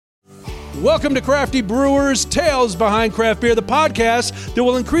Welcome to Crafty Brewers, Tales Behind Craft Beer, the podcast that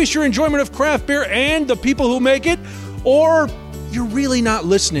will increase your enjoyment of craft beer and the people who make it, or you're really not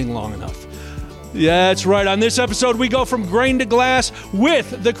listening long enough. Yeah, that's right. On this episode, we go from grain to glass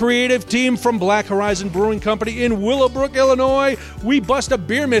with the creative team from Black Horizon Brewing Company in Willowbrook, Illinois. We bust a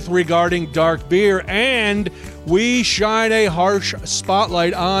beer myth regarding dark beer, and we shine a harsh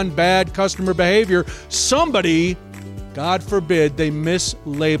spotlight on bad customer behavior. Somebody, God forbid, they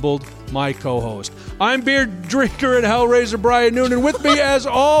mislabeled my co-host. I'm beer drinker and Hellraiser Brian Noonan. With me, as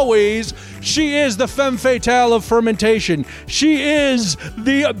always, she is the femme fatale of fermentation. She is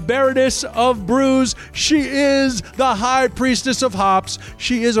the Baroness of brews. She is the high priestess of hops.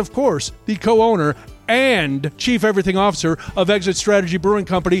 She is, of course, the co-owner and chief everything officer of Exit Strategy Brewing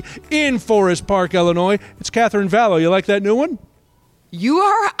Company in Forest Park, Illinois. It's Catherine Vallow. You like that new one? You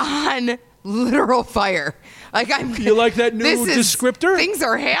are on literal fire. You like that new descriptor? Things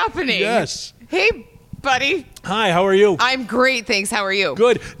are happening. Yes. Hey, buddy. Hi, how are you? I'm great, thanks. How are you?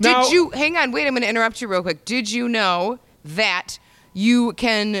 Good. Now, hang on, wait, I'm going to interrupt you real quick. Did you know that you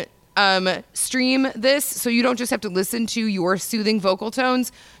can stream this so you don't just have to listen to your soothing vocal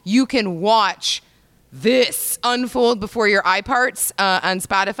tones? You can watch this unfold before your eye parts on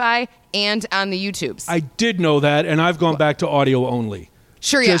Spotify and on the YouTubes. I did know that, and I've gone back to audio only.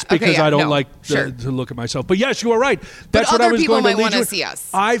 Sure, yeah. Just because I don't like sure. to look at myself. But yes, you are right. That's but what I was people going to might want to to see us.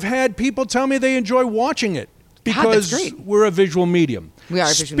 I've had people tell me they enjoy watching it because that's great. We're a visual medium. We are a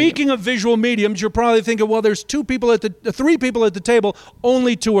visual Speaking of visual mediums, you're probably thinking, well, there's three people at the table.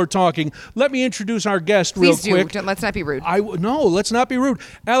 Only two are talking. Let me introduce our guest real quick. Let's not be rude. No, let's not be rude.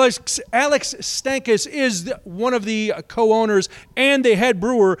 Alex Stankus is one of the co-owners and the head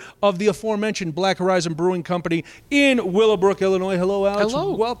brewer of the aforementioned Black Horizon Brewing Company in Willowbrook, Illinois. Hello, Alex.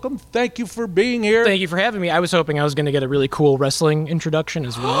 Hello. Welcome. Thank you for being here. Thank you for having me. I was hoping I was going to get a really cool wrestling introduction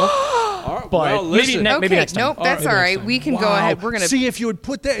as well. But well, maybe next time. Nope, that's all right. We can go ahead. We're going to see if you would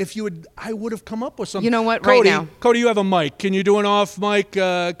put that. I would have come up with something. You know what? Cody, right now, Cody, you have a mic. Can you do an off mic?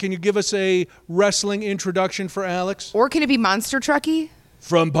 Can you give us a wrestling introduction for Alex? or can it be Monster Trucky?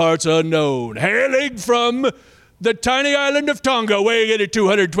 From parts unknown, hailing from the tiny island of Tonga, weighing in at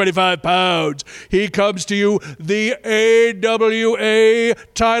 225 pounds. He comes to you, the AWA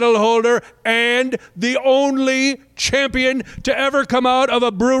title holder and the only champion to ever come out of a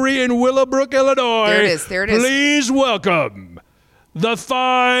brewery in Willowbrook, Illinois. There it is. Please welcome the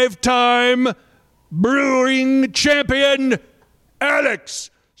 5-time brewing champion, Alex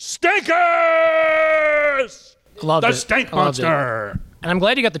Stankus! Loved the it. Stank I loved it. Monster. And I'm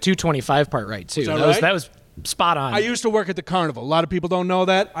glad you got the 225 part right, too. That was spot on. I used to work at the carnival. A lot of people don't know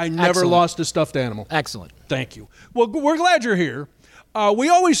that. I never Excellent. lost a stuffed animal. Excellent. Thank you. Well, we're glad you're here. We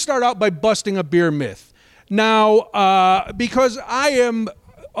always start out by busting a beer myth. Now, because I am,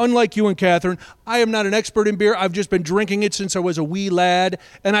 unlike you and Catherine, I am not an expert in beer. I've just been drinking it since I was a wee lad,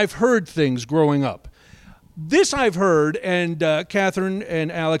 and I've heard things growing up. This I've heard, and Catherine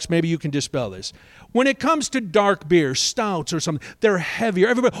and Alex, maybe you can dispel this. When it comes to dark beer, stouts or something, they're heavier.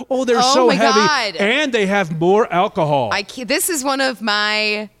 Everybody, they're so my heavy, God. and they have more alcohol. This is one of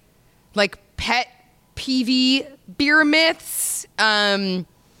my pet PV beer myths. I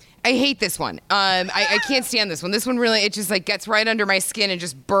hate this one. I can't stand this one. This one really, it just gets right under my skin and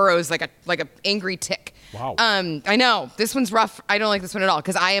just burrows like a angry tick. Wow. I know this one's rough. I don't like this one at all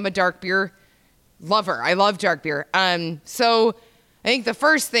because I am a dark beer lover. I love dark beer. So I think the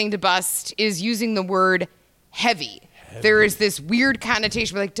first thing to bust is using the word heavy. There is this weird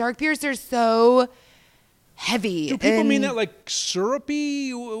connotation where dark beers, they're so heavy. Do people mean that like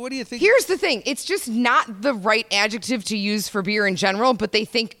syrupy? What do you think? Here's the thing. It's just not the right adjective to use for beer in general, but they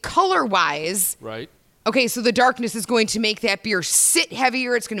think color-wise. Right. Okay, so the darkness is going to make that beer sit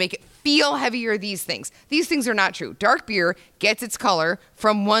heavier. It's going to make it feel heavier, these things. These things are not true. Dark beer gets its color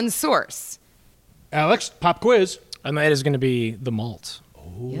from one source. Alex, pop quiz. And that is going to be the malt.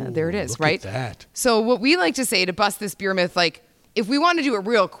 Yeah, there it is, Look right? at that. So what we like to say to bust this beer myth, if we want to do it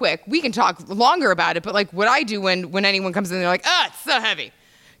real quick, we can talk longer about it. But what I do when anyone comes in, they're like, it's so heavy.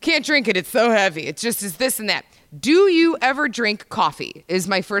 Can't drink it. It's so heavy. It just is this and that. Do you ever drink coffee is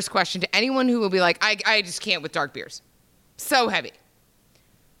my first question to anyone who will be like, I just can't with dark beers. So heavy.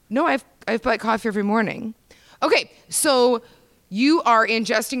 No, I've black coffee every morning. Okay, so you are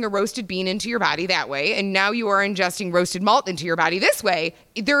ingesting a roasted bean into your body that way, and now you are ingesting roasted malt into your body this way.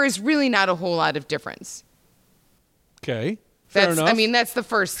 There is really not a whole lot of difference. Okay, fair enough. I mean, that's the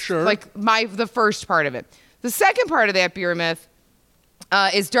first, sure. The first part of it. The second part of that beer myth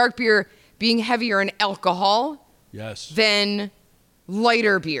is dark beer being heavier in alcohol than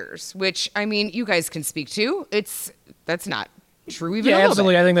lighter beers, which, I mean, you guys can speak to. That's not true even Yeah, a little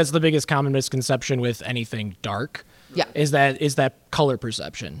absolutely. bit. I think that's the biggest common misconception with anything dark. Yeah. Is that color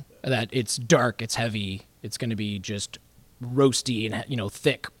perception, that it's dark, it's heavy, it's going to be just roasty and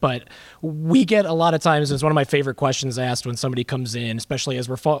thick. But we get a lot of times, it's one of my favorite questions asked when somebody comes in, especially as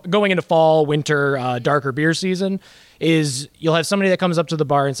we're going into fall, winter, darker beer season, is you'll have somebody that comes up to the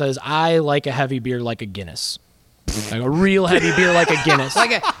bar and says, I like a heavy beer like a Guinness. Like a real heavy beer like a Guinness.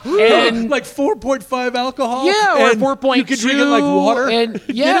 Like like 4.5 alcohol. Yeah, or and 4.2. You can drink it like water. And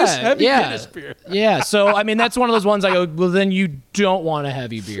Guinness, heavy Guinness beer. Yeah, so I mean that's one of those ones I go, well then you don't want a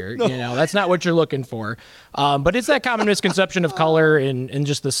heavy beer. That's not what you're looking for. But it's that common misconception of color and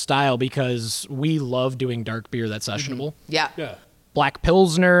just the style, because we love doing dark beer that's sessionable. Yeah. Black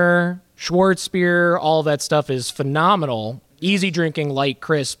Pilsner, Schwartz beer, all that stuff is phenomenal. Easy drinking, light,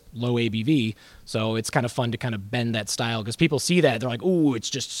 crisp, low ABV. So it's kind of fun to kind of bend that style, because people see that. They're like, ooh, it's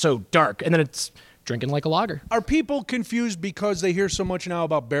just so dark. And then it's drinking like a lager. Are people confused because they hear so much now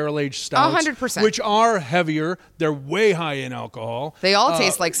about barrel-aged stouts? 100%. Which are heavier. They're way high in alcohol. They all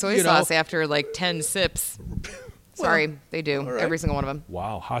taste like soy sauce after like 10 sips. Sorry, they do. right. Every single one of them.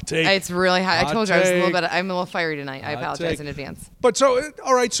 Wow, hot take. It's really high. I Hot told you I'm a take. little fiery tonight. I Hot apologize take. in advance. But so,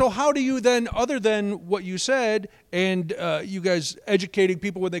 all right, so how do you then, other than what you said, and you guys educating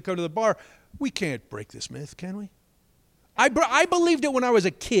people when they come to the bar, we can't break this myth, can we? I believed it when I was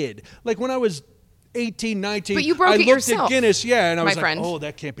a kid. Like when I was 18, 19. But you broke I it looked yourself, at Guinness, and I was my like, friend. oh,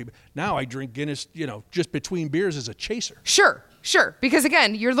 that can't be. Now I drink Guinness, just between beers as a chaser. Sure. Because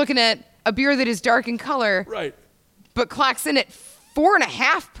again, you're looking at a beer that is dark in color, Right. but clocks in at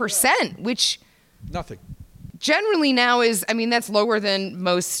 4.5%, which Nothing. generally now is, that's lower than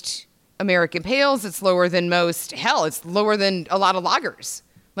most American pales. It's lower than it's lower than a lot of lagers.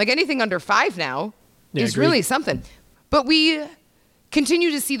 Like anything under 5 now is agreed. really something. But we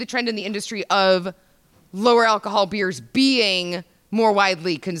continue to see the trend in the industry of lower alcohol beers being more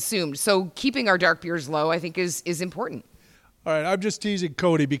widely consumed. So keeping our dark beers low, I think, is important. All right, I'm just teasing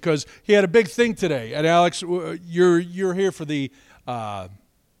Cody because he had a big thing today. And Alex, you're here for the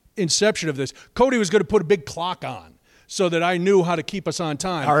inception of this. Cody was going to put a big clock on so that I knew how to keep us on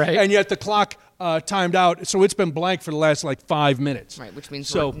time. All right. And yet the clock timed out, so it's been blank for the last 5 minutes. Right, which means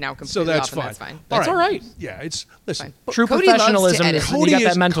so, we're now so completely that's off, and fine. that's fine. That's all right. Yeah, listen. Fine. True Cody loves to professionalism edit. is you got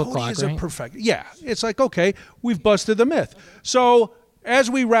that mental Cody clock, is right? a perfect. Yeah, it's like, okay, we've busted the myth. So as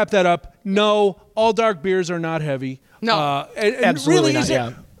we wrap that up, no, all dark beers are not heavy. No. And Absolutely really, not, is it?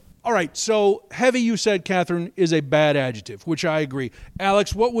 yeah. All right, so heavy, you said, Catherine, is a bad adjective, which I agree.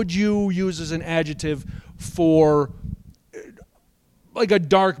 Alex, what would you use as an adjective for like a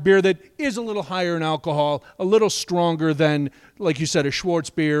dark beer that is a little higher in alcohol, a little stronger than, like you said, a Schwartz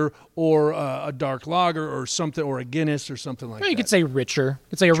beer or a dark lager or something, or a Guinness or something like Well, that? you could say richer. You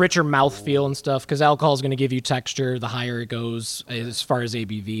could say a richer mouthfeel and stuff, because alcohol is going to give you texture the higher it goes as far as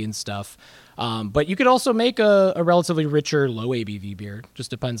ABV and stuff. But you could also make a relatively richer low ABV beer. Just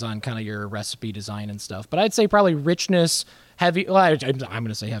depends on kind of your recipe design and stuff. But I'd say probably richness, heavy. Well, I'm going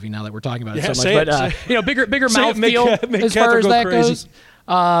to say heavy now that we're talking about it so say much. it, But bigger Say it, make mouthfeel as Catherine far as go that crazy.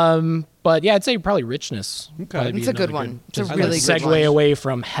 goes. But yeah, I'd say probably richness. Okay. It's a good one. It's a just really good segue one. away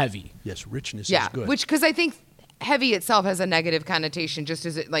from heavy. Yes, richness Yeah, is good. because I think heavy itself has a negative connotation, just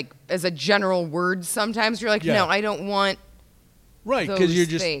as a general word. Sometimes you're like, Yeah. no, I don't want. right, because those you're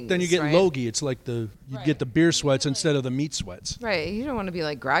just things, then you get right? logie. It's like you get the beer sweats instead of the meat sweats. Right, you don't want to be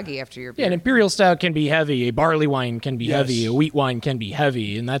like groggy after your Yeah, beer. an imperial stout can be heavy. A barley wine can be Yes. heavy. A wheat wine can be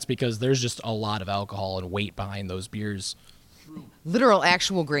heavy, and that's because there's just a lot of alcohol and weight behind those beers. Literal,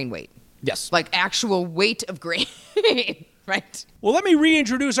 actual grain weight, Yes. like actual weight of grain. Right. Well, let me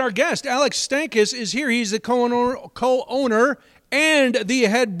reintroduce our guest. Alex Stankus is here. He's the co-owner and the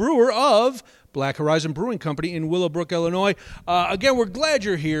head brewer of Black Horizon Brewing Company in Willowbrook, Illinois. Again, we're glad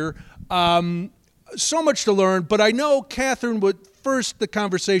you're here. So much to learn, but I know, Catherine, would first the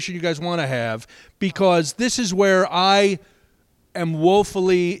conversation you guys want to have, because this is where I am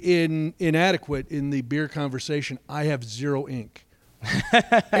woefully inadequate in the beer conversation. I have zero ink.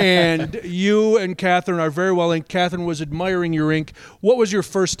 And you and Catherine are very well inked. Catherine was admiring your ink. What was your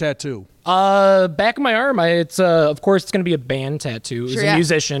first tattoo? Back of my arm, it's of course it's going to be a band tattoo. As Sure, a yeah.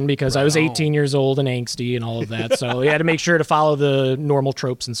 musician, because I was on. 18 years old and angsty and all of that, so we had to make sure to follow the normal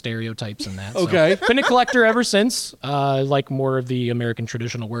tropes and stereotypes and that. So, Okay. been a collector ever since. Like more of the American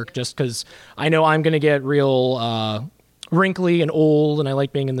traditional work, just because I know I'm going to get real wrinkly and old, and I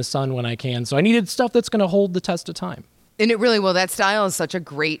like being in the sun when I can. So I needed stuff that's going to hold the test of time. And it really will. That style is such a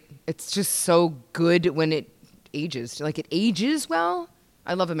great. It's just so good when it ages. Like it ages well.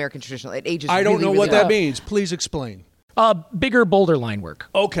 I love American traditional. It ages. I don't really, know really what well. that means. Please explain. Bigger, bolder line work.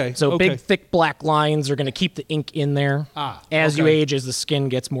 Okay. So okay. big, thick black lines are going to keep the ink in there. As you age, as the skin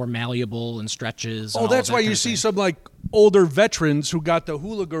gets more malleable and stretches. Oh, that's why you see some like older veterans who got the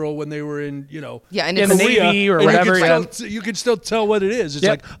hula girl when they were in, and in the Navy or whatever. You can still tell what it is. It's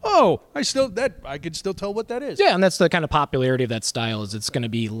like, oh, I can still tell what that is. Yeah, and that's the kind of popularity of that style is it's going to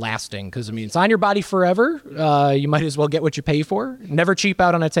be lasting because it's on your body forever. You might as well get what you pay for. Never cheap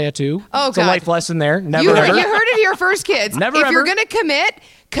out on a tattoo. Oh, it's God. a life lesson there. Never You ever. heard it here first, kids. Never if ever. you're gonna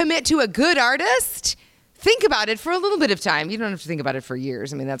commit to a good artist. Think about it for a little bit of time. You don't have to think about it for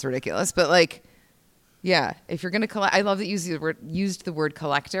years. That's ridiculous. But if you're gonna collect, I love that you used the word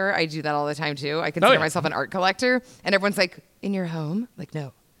collector. I do that all the time too. I consider myself an art collector, and everyone's like, "In your home?" Like,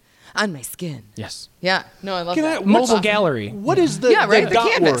 no, on my skin. Yes. Yeah. No, I love that. Mobile gallery. What is the the dot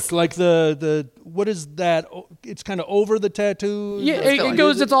canvas. work? Like the what is that? It's kind of over the tattoo. Yeah, it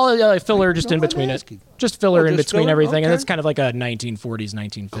goes. It's all filler just in between it. Just filler in just between filler? everything, and Okay. it's kind of like a 1940s,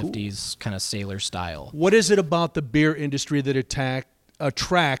 1950s kind of sailor style. What is it about the beer industry that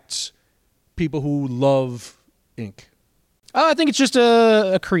attracts people who love ink? I think it's just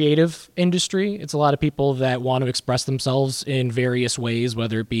a creative industry. It's a lot of people that want to express themselves in various ways,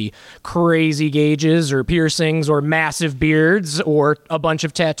 whether it be crazy gauges or piercings or massive beards or a bunch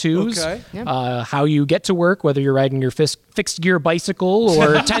of tattoos. Okay. How you get to work, whether you're riding your fixed gear bicycle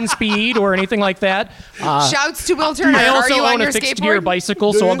or 10-speed or anything like that. Shouts to Will Turner. I Are also you on own your a fixed gear skateboard?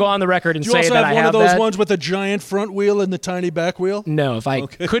 bicycle, Do so you? I'll go on the record and Do you say also that have I one have of those that. ones with a giant front wheel and the tiny back wheel? No, if I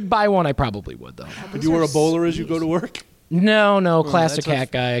could buy one, I probably would, though. Do you wear a bowler as you go to work? No, classic that's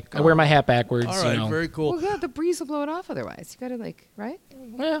hat guy. I wear my hat backwards. All right, very cool. Well, yeah, the breeze will blow it off otherwise. You gotta right?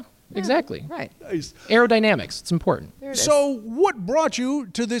 Yeah, exactly. Right. Nice. Aerodynamics, it's important. There it is. So, what brought you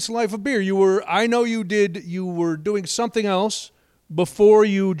to this life of beer? You were doing something else before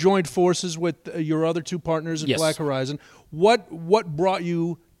you joined forces with your other two partners at Yes. Black Horizon. What brought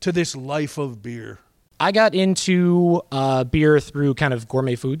you to this life of beer? I got into beer through kind of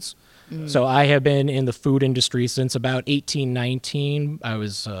gourmet foods. So I have been in the food industry since about 1819. I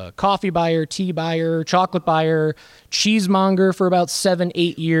was a coffee buyer, tea buyer, chocolate buyer, cheesemonger for about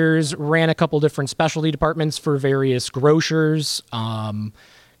 7-8 years, ran a couple different specialty departments for various grocers, kind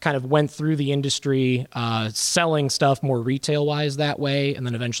of went through the industry selling stuff more retail-wise that way, and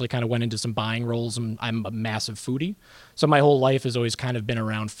then eventually kind of went into some buying roles, and I'm a massive foodie. So my whole life has always kind of been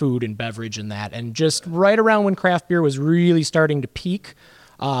around food and beverage and that. And just right around when craft beer was really starting to peak,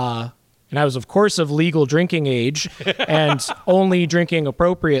 and I was, of course, of legal drinking age and only drinking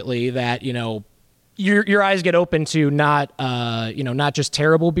appropriately, that, your eyes get open to not just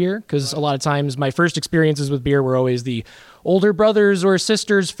terrible beer. Because a lot of times my first experiences with beer were always the older brothers or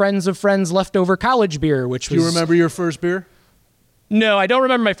sisters, friends of friends, leftover college beer, which was... Do you remember your first beer? No, I don't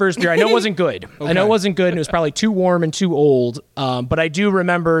remember my first beer. I know it wasn't good. I know it wasn't good, and it was probably too warm and too old. But I do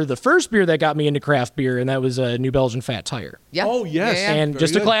remember the first beer that got me into craft beer, and that was a New Belgian Fat Tire. Yeah. Oh, yes. Yeah, yeah. And Very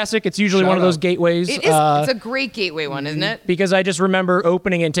just a good. classic. It's usually Shout one of those out. gateways. It is. It's a great gateway one, isn't it? Because I just remember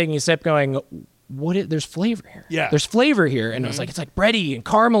opening it and taking a sip going, there's flavor here. Yeah. There's flavor here. And it was like, it's like bready and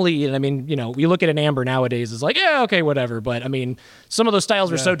caramely. And you look at an amber nowadays, it's like, yeah, okay, whatever. But some of those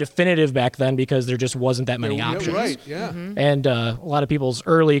styles were so definitive back then because there just wasn't that many Yeah, options. right, yeah. And a lot of people's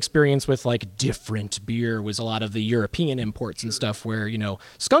early experience with like different beer was a lot of the European imports and stuff where,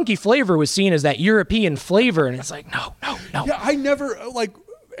 skunky flavor was seen as that European flavor. And it's like, no. Yeah, I never,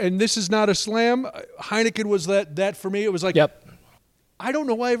 and this is not a slam, Heineken was that for me. It was like, Yep. I don't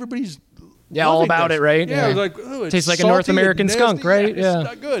know why everybody's all loving about this. it, right? Yeah, it was like, oh, it's Tastes like a salty North American and nasty. skunk, right? Yeah, it's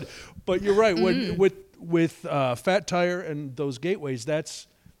not good. But you're right. With Fat Tire and those gateways, it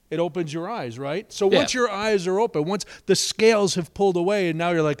opens your eyes, right? So once your eyes are open, once the scales have pulled away, and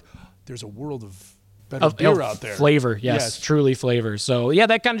now you're like, there's a world of better beer out there. Flavor, yes, truly flavor. So yeah,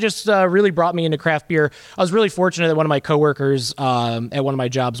 that kind of just really brought me into craft beer. I was really fortunate that one of my coworkers at one of my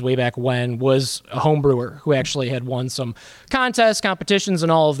jobs way back when was a home brewer who actually had won some contests, competitions,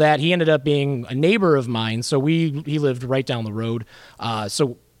 and all of that. He ended up being a neighbor of mine, so he lived right down the road.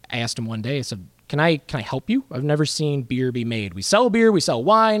 So I asked him one day, I said, Can I help you? I've never seen beer be made. We sell beer, we sell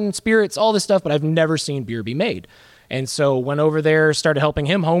wine, spirits, all this stuff, but I've never seen beer be made. And so went over there, started helping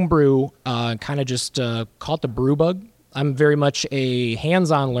him homebrew, kind of just caught the brew bug. I'm very much a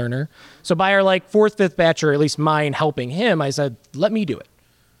hands-on learner. So by our fourth, fifth batch, or at least mine helping him, I said, let me do it.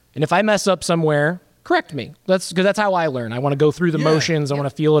 And if I mess up somewhere, correct me. Because that's how I learn. I want to go through the motions. I want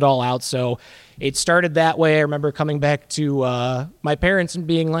to feel it all out. So it started that way. I remember coming back to my parents and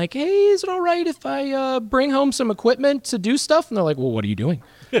being like, hey, is it all right if I bring home some equipment to do stuff? And they're like, well, what are you doing?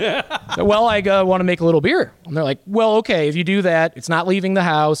 Well, I want to make a little beer. And they're like, well, okay, if you do that, it's not leaving the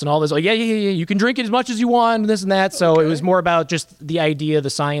house and all this. Like, yeah, you can drink it as much as you want, and this and that. So it was more about just the idea, the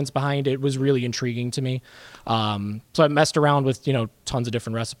science behind it was really intriguing to me. So I messed around with, tons of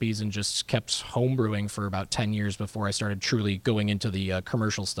different recipes and just kept home brewing for about 10 years before I started truly going into the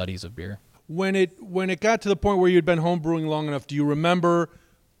commercial studies of beer. When it got to the point where you'd been home brewing long enough, do you remember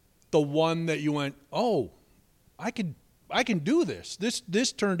the one that you went, oh, I can do this.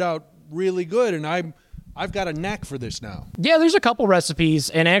 This turned out really good, and I've got a knack for this now. Yeah, there's a couple recipes,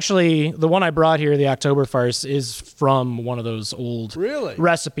 and actually the one I brought here, the October Farce, is from one of those old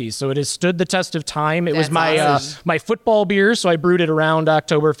recipes. So it has stood the test of time. It was my football beer, so I brewed it around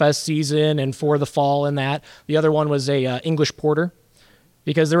Oktoberfest season and for the fall and that. The other one was a English porter.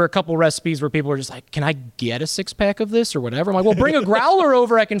 Because there were a couple recipes where people were just like, can I get a 6-pack of this or whatever? I'm like, well, bring a growler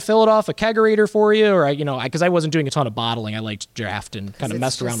over. I can fill it off a kegerator for you. Or, because I wasn't doing a ton of bottling. I liked draft and kind of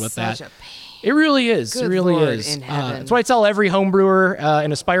messed around with that. It really is. Good it really Lord is. in heaven. That's why I tell every home brewer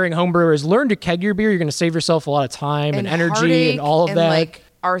and aspiring home brewer is learn to keg your beer. You're going to save yourself a lot of time and energy and all of that. Like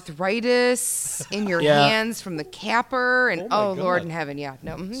arthritis in your hands from the capper and Lord in heaven. Yeah.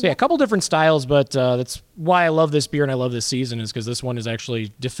 No. Mm-hmm. So a couple different styles, but that's why I love this beer and I love this season is because this one is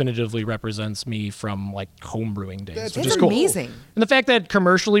actually definitively represents me from like home brewing days. That's amazing. Cool. And the fact that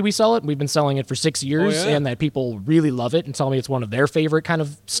commercially we sell it, we've been selling it for 6 years and that people really love it and tell me it's one of their favorite kind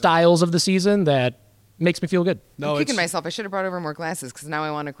of styles of the season that makes me feel good. I'm kicking myself. I should have brought over more glasses because now I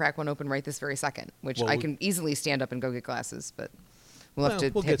want to crack one open right this very second, which I can easily stand up and go get glasses, but we'll have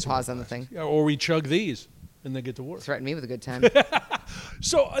to hit pause on the thing. Yeah, or we chug these and then get to work. Threaten me with a good time.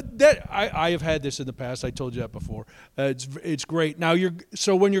 So I have had this in the past. I told you that before. It's great. Now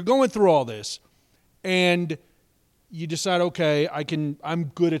so when you're going through all this and you decide, okay, I'm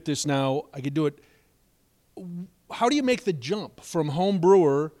good at this now. I can do it. How do you make the jump from home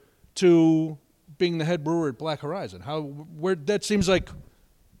brewer to being the head brewer at Black Horizon? Where that seems like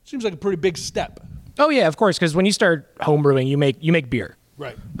a pretty big step. Oh yeah, of course, because when you start home brewing, you make beer.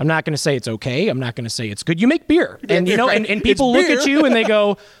 Right. I'm not going to say it's okay. I'm not going to say it's good. You make beer, and and people look at you and they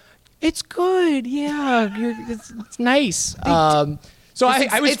go, "It's good. Yeah, it's nice." So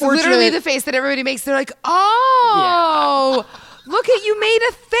I was it's fortunate. Literally the face that everybody makes. They're like, "Oh, look at you made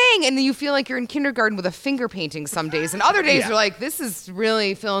a thing," and then you feel like you're in kindergarten with a finger painting some days, and other days you're like, "This is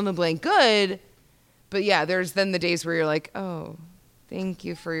really fill in the blank good." But yeah, there's then the days where you're like, "Oh, thank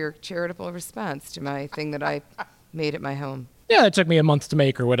you for your charitable response to my thing that I made at my home." Yeah, it took me a month to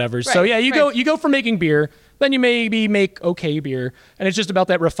make or whatever. Right, so yeah, you go from making beer, then you maybe make okay beer, and it's just about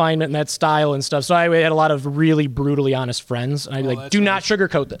that refinement and that style and stuff. So I had a lot of really brutally honest friends, and I'd be like, do not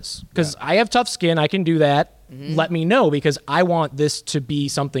sugarcoat this, because I have tough skin. I can do that. Mm-hmm. Let me know, because I want this to be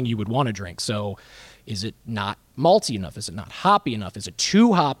something you would want to drink. So is it not malty enough? Is it not hoppy enough? Is it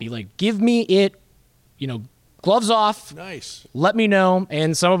too hoppy? Like, give me it, gloves off. Nice. Let me know.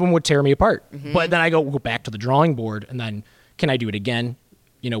 And some of them would tear me apart. Mm-hmm. But then I go back to the drawing board, and then can I do it again,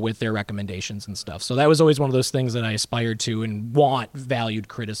 with their recommendations and stuff. So that was always one of those things that I aspired to and want valued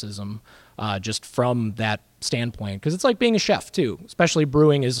criticism just from that standpoint. Because it's like being a chef, too. Especially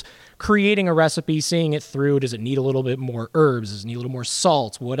brewing is creating a recipe, seeing it through. Does it need a little bit more herbs? Does it need a little more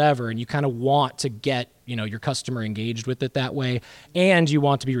salt? Whatever. And you kind of want to get, your customer engaged with it that way. And you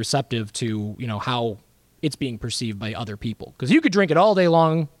want to be receptive to, how it's being perceived by other people. Because you could drink it all day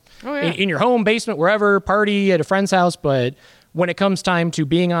long in your home, basement, wherever, party, at a friend's house, but when it comes time to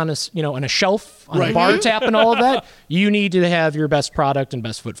being on on a shelf, on a bar tap and all of that, you need to have your best product and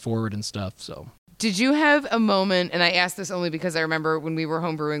best foot forward and stuff. So, did you have a moment, and I asked this only because I remember when we were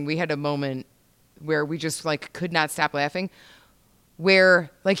home brewing, we had a moment where we just could not stop laughing,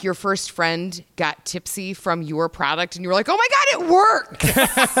 where your first friend got tipsy from your product and you were like, oh my God, it worked.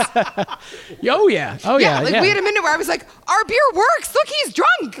 Oh yeah. We had a minute where I was like, our beer works. Look, he's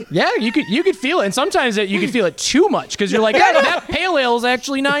drunk. Yeah, you could feel it. And sometimes you could feel it too much because you're like, that pale ale is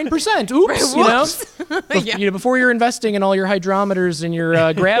actually 9%. Oops, before you're investing in all your hydrometers and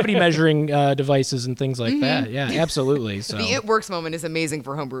your gravity measuring devices and things like that. Yeah, absolutely. So the it works moment is amazing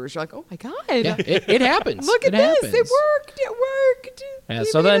for homebrewers. You're like, oh my God. Yeah, it happens. Look at this. It worked. Yeah,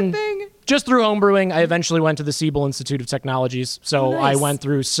 so then just through homebrewing, I eventually went to the Siebel Institute of Technologies. So I went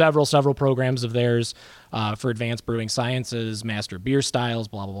through several programs of theirs for advanced brewing sciences, master beer styles,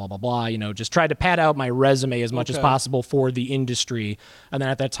 blah, blah, blah, blah, blah. Just tried to pad out my resume as much as possible for the industry. And then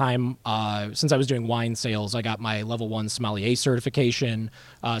at that time, since I was doing wine sales, I got my level 1 sommelier certification.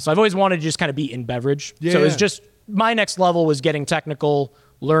 So I've always wanted to just kind of be in beverage. So it was just my next level was getting technical,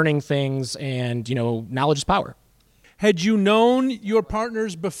 learning things, and, knowledge is power. Had you known your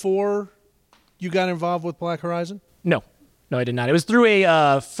partners before you got involved with Black Horizon? No, I did not. It was through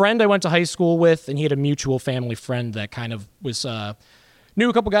a friend I went to high school with, and he had a mutual family friend that kind of was knew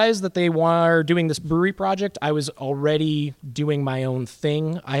a couple guys that they were doing this brewery project. I was already doing my own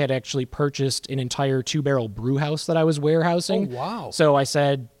thing. I had actually purchased an entire 2-barrel brew house that I was warehousing. Oh, wow. So I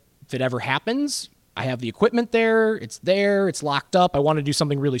said, if it ever happens, I have the equipment there, it's locked up. I want to do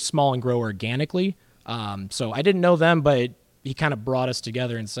something really small and grow organically. So I didn't know them, but he kind of brought us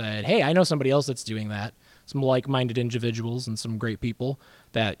together and said, hey, I know somebody else that's doing that. Some like-minded individuals and some great people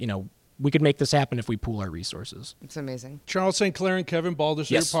that, we could make this happen if we pool our resources. It's amazing. Charles St. Clair and Kevin Baldus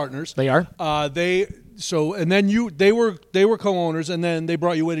are your partners. They are. They were co-owners, and then they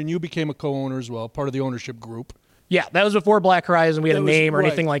brought you in, and you became a co-owner as well, part of the ownership group. Yeah, that was before Black Horizon. We had a name or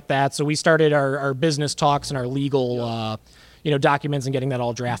anything like that. So we started our business talks and our legal documents and getting that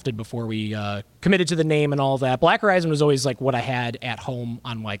all drafted before we committed to the name and all that. Black Horizon was always like what I had at home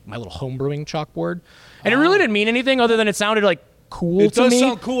on like my little home brewing chalkboard. And it really didn't mean anything other than it sounded like cool to me. It does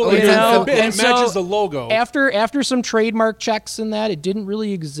sound cool. It matches the logo. After some trademark checks and that, it didn't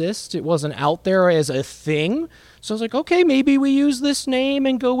really exist. It wasn't out there as a thing. So I was like, okay, maybe we use this name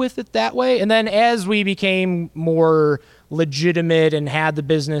and go with it that way. And then as we became more legitimate and had the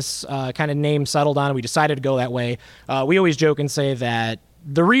business kind of name settled on, we decided to go that way. We always joke and say that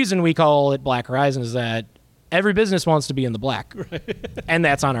the reason we call it Black Horizon is that every business wants to be in the black. Right. And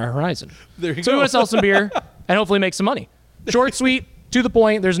that's on our horizon. There you so go. We want to sell some beer and hopefully make some money. Short, sweet, to the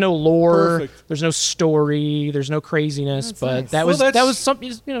point. There's no lore. Perfect. There's no story. There's no craziness. That's but nice. that was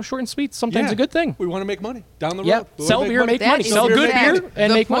something, short and sweet. Sometimes a good thing. We want to make money down the road. Yeah, sell beer, make money. Sell good beer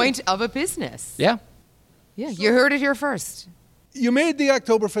and make money. The point of a business. Yeah. Yeah, you heard it here first. You made the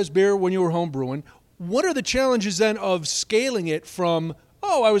Oktoberfest beer when you were home brewing. What are the challenges then of scaling it from,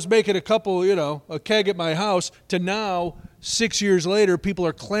 I was making a keg at my house, to now, 6 years later, people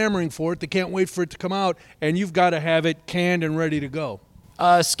are clamoring for it. They can't wait for it to come out, and you've got to have it canned and ready to go.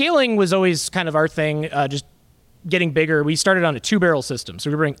 Scaling was always kind of our thing, just getting bigger. We started on a 2-barrel system, so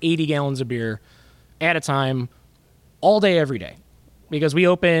we bring 80 gallons of beer at a time, all day, every day. Because we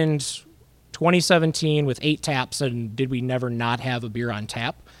opened 2017 with 8 taps, and did we never not have a beer on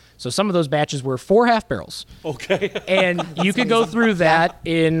tap? So some of those batches were 4 half barrels. Okay. And you could go through that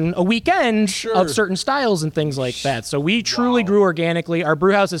in a weekend Sure. of certain styles and things like that. So we truly grew organically. Our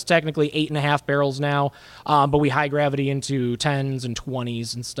brew house is technically 8.5 barrels now, but we high gravity into 10s and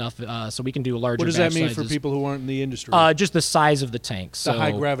 20s and stuff, so we can do larger batch sizes. What does that mean for people who aren't in the industry? Just the size of the tank. The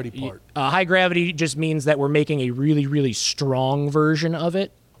high gravity part. High gravity just means that we're making a really, really strong version of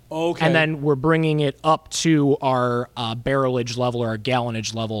it. Okay. And then we're bringing it up to our barrelage level or our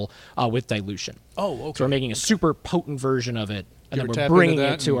gallonage level with dilution. Oh, okay. So we're making a super potent version of it, and You then ever tap we're bringing into it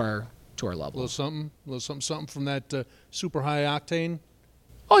that to our level. little something from that super high octane.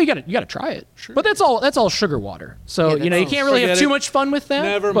 Oh, you gotta try it. Sure. But that's all sugar water. So Yeah, you can't really have forget too it. much fun with that.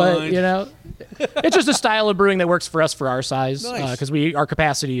 Never but, mind. It's just a style of brewing that works for us for our size. Nice. Because our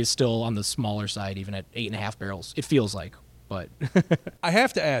capacity is still on the smaller side, even at 8.5 barrels. It feels like, but I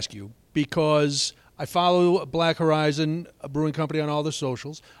have to ask you, because I follow Black Horizon, a brewing company, on all the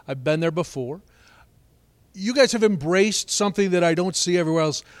socials. I've been there before. You guys have embraced something that I don't see everywhere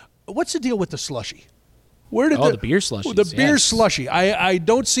else. What's the deal with the slushy? Where did the beer slushies? The beer yes. slushy. I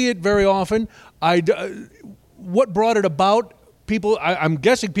don't see it very often. What brought it about? People, I'm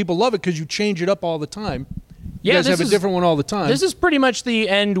guessing people love it because you change it up all the time. You guys have a different one all the time. This is pretty much the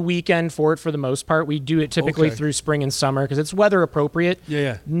end weekend for it for the most part. We do it typically through spring and summer because it's weather appropriate.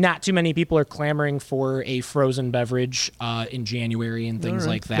 Yeah. Not too many people are clamoring for a frozen beverage in January and things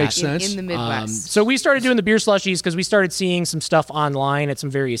like that. Makes sense. In the Midwest. So we started doing the beer slushies because we started seeing some stuff online at some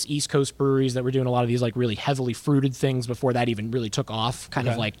various East Coast breweries that were doing a lot of these like really heavily fruited things before that even really took off, kind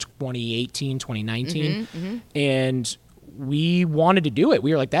of like 2018, 2019. And we wanted to do it.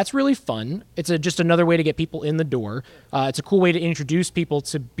 We were like, that's really fun. It's just another way to get people in the door. It's a cool way to introduce people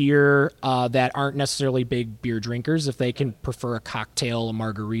to beer that aren't necessarily big beer drinkers, if they can prefer a cocktail, a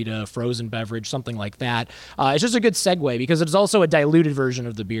margarita, a frozen beverage, something like that. It's just a good segue because it's also a diluted version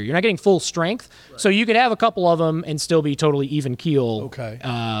of the beer. You're not getting full strength, so you could have a couple of them and still be totally even keel. Okay.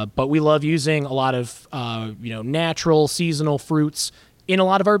 But we love using a lot of natural, seasonal fruits in a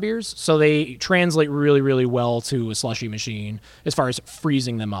lot of our beers, so they translate really, really well to a slushy machine as far as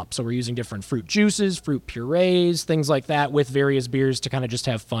freezing them up. So we're using different fruit juices, fruit purees, things like that with various beers to kind of just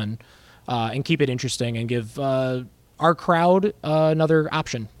have fun and keep it interesting and give our crowd another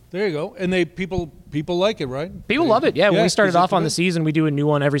option. There you go. And people like it, right? People love it. Yeah, when we started 'cause off on the season, we do a new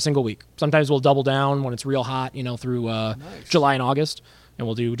one every single week. Sometimes we'll double down when it's real hot, through July and August. and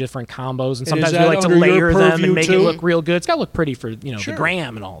we'll do different combos. And And sometimes is we that like to under your layer them purview and make too? it look real good. It's got to look pretty for Sure. the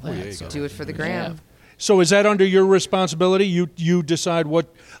gram and all that. you so. Do it for the gram. So is that under your responsibility? You decide what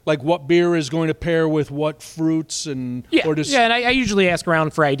beer is going to pair with what fruits and Yeah, or just and I usually ask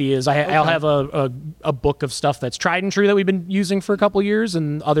around for ideas. I'll have a book of stuff that's tried and true that we've been using for a couple years,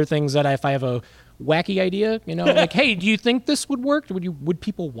 and other things that if I have a wacky idea, like, hey, do you think this would work? Would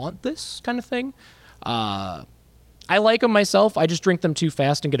people want this kind of thing? I like them myself. I just drink them too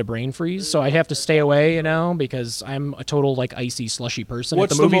fast and get a brain freeze, so I have to stay away, because I'm a total like icy slushy person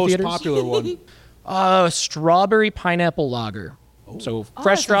what's at the movie most theaters. popular one? Strawberry pineapple lager. So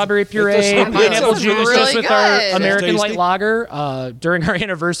fresh strawberry puree, that pineapple sounds juice, really just with our good. American Tasty. light lager. During our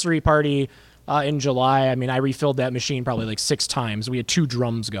anniversary party in July, I refilled that machine probably like 6 times. We had 2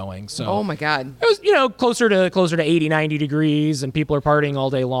 drums going. So Oh my God. it was, closer to 80, 90 degrees, and people are partying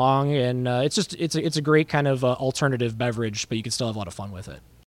all day long. And it's a great kind of alternative beverage, but you can still have a lot of fun with it.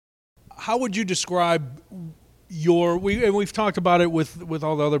 How would you describe we've talked about it with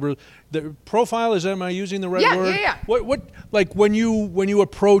all the other brews. The profile, am I using the right word? Yeah. What like when you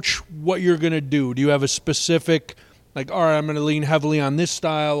approach what you're going to do you have a specific like, all right, I'm going to lean heavily on this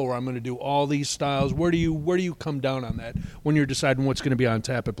style, or I'm going to do all these styles? Where do you come down on that when you're deciding what's going to be on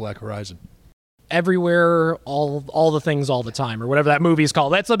tap at Black Horizon? Everywhere, all the things all the time, or whatever that movie's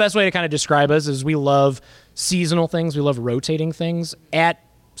called. That's the best way to kind of describe us, is we love seasonal things. We love rotating things. At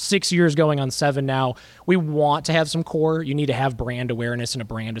 6 years going on 7 now, we want to have some core. You need to have brand awareness and a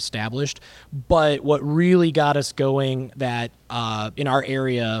brand established. But what really got us going that in our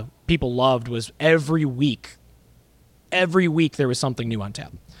area people loved was every week there was something new on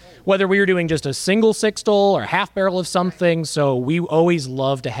tap. Whether we were doing just a single sixtel or half barrel of something, so we always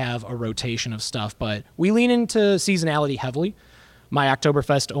love to have a rotation of stuff. But we lean into seasonality heavily. My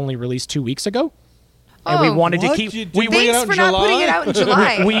Oktoberfest only released 2 weeks ago. And we wanted to What? keep. Did We you bring it Thanks out for in not July? putting it out in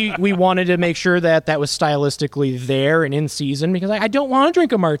July. we wanted to make sure that was stylistically there and in season, because I don't want to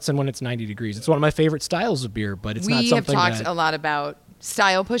drink a Marzen when it's 90 degrees. It's one of my favorite styles of beer, but it's not We have something talked that. a lot about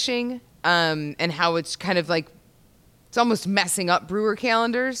style pushing and how it's kind of like it's almost messing up brewer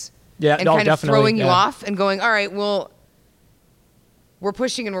calendars. Yeah, and no, kind of definitely, throwing you yeah. off and going, all right, well, we're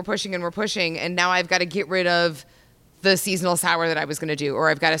pushing and we're pushing and we're pushing, and now I've got to get rid of the seasonal sour that I was going to do, or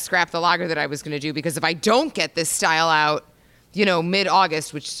I've got to scrap the lager that I was going to do, because if I don't get this style out,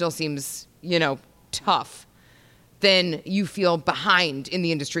 mid-August, which still seems, tough, then you feel behind in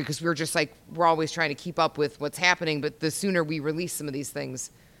the industry, because we're always trying to keep up with what's happening. But the sooner we release some of these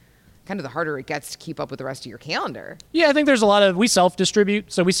things, kind of the harder it gets to keep up with the rest of your calendar. Yeah, I think there's a lot of, we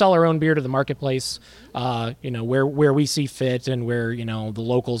self-distribute, so we sell our own beer to the marketplace, where we see fit and where, the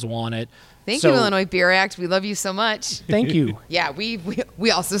locals want it. Thank So- you, Illinois Beer Act. We love you so much. Thank you. Yeah, we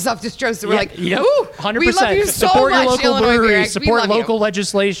also self-distro, so we're like, yep, ooh, 100%. we love you so Support much, your local Illinois Beer breweries, Act. We support love you. local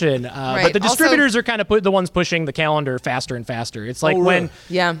legislation. But Right. the Also- distributors are kind of the ones pushing the calendar faster and faster. It's like Oh, really? when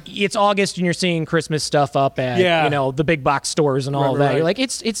Yeah. it's August and you're seeing Christmas stuff up at Yeah. the big box stores and all Right, that. right. You're like,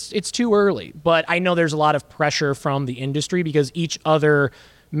 it's too early. But I know there's a lot of pressure from the industry, because each other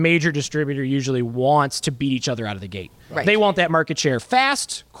major distributor usually wants to beat each other out of the gate. Right. They want that market share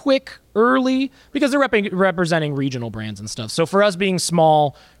fast, quick, early, because they're representing regional brands and stuff. So for us being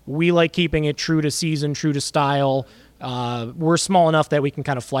small, we like keeping it true to season, true to style. We're small enough that we can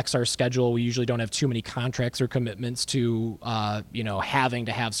kind of flex our schedule. We usually don't have too many contracts or commitments to, having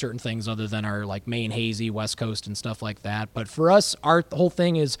to have certain things other than our like main hazy West Coast and stuff like that. But for us, our whole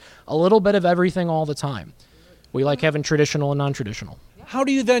thing is a little bit of everything all the time. We like having traditional and non-traditional. How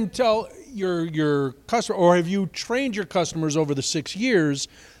do you then tell your customer, or have you trained your customers over the 6 years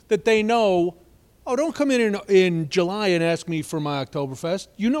that they know, oh, don't come in July and ask me for my Oktoberfest.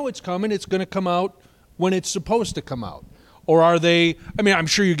 You know it's coming. It's going to come out when it's supposed to come out. Or are they, I'm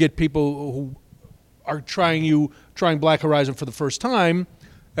sure you get people who are trying Black Horizon for the first time,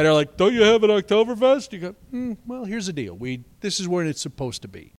 and they're like, don't you have an Oktoberfest? You go, well, here's the deal. This is when it's supposed to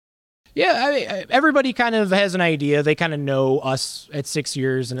be. Yeah, everybody kind of has an idea. They kind of know us at 6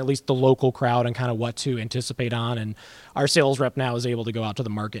 years, and at least the local crowd, and kind of what to anticipate on. And our sales rep now is able to go out to the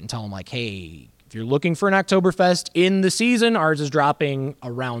market and tell them, like, hey, if you're looking for an Oktoberfest in the season, ours is dropping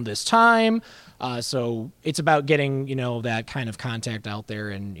around this time. So it's about getting, that kind of contact out there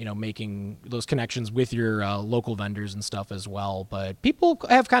and, making those connections with your local vendors and stuff as well. But people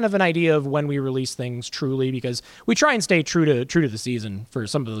have kind of an idea of when we release things truly, because we try and stay true to the season for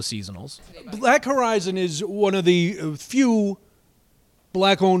some of those seasonals. Black Horizon is one of the few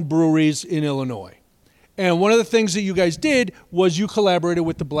black-owned breweries in Illinois. And one of the things that you guys did was you collaborated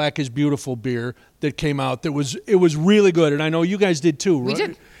with the Black is Beautiful beer that came out. It was really good, and I know you guys did too, right? We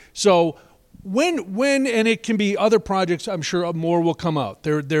did. So When and it can be other projects, I'm sure more will come out.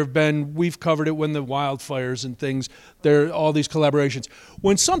 There've been, we've covered it when the wildfires and things, there are all these collaborations.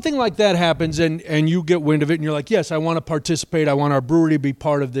 When something like that happens and you get wind of it and you're like, yes, I want to participate, I want our brewery to be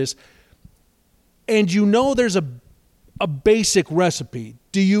part of this, and you know there's a basic recipe,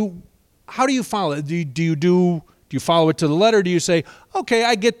 how do you follow it? Do you follow it to the letter? Do you say, okay,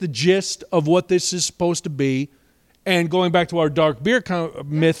 I get the gist of what this is supposed to be, and going back to our dark beer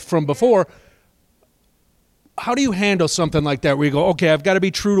myth from before, how do you handle something like that where you go, okay, I've got to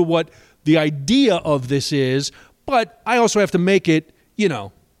be true to what the idea of this is, but I also have to make it,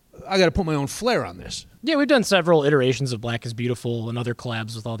 I got to put my own flair on this. Yeah, we've done several iterations of Black is Beautiful and other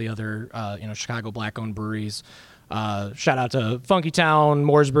collabs with all the other, Chicago Black-owned breweries. Shout out to Funky Town,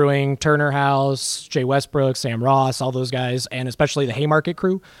 Moore's Brewing, Turner House, Jay Westbrook, Sam Ross, all those guys, and especially the Haymarket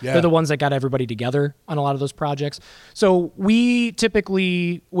crew. Yeah. They're the ones that got everybody together on a lot of those projects. So we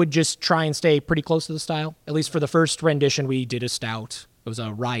typically would just try and stay pretty close to the style. At least for the first rendition, we did a stout. It was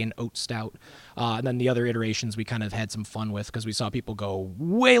a rye and oat stout. And then the other iterations we kind of had some fun with because we saw people go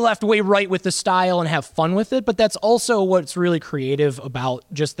way left, way right with the style and have fun with it. But that's also what's really creative about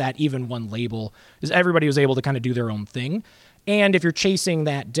just that even one label is everybody was able to kind of do their own thing. And if you're chasing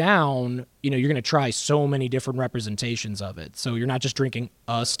that down, you're going to try so many different representations of it. So you're not just drinking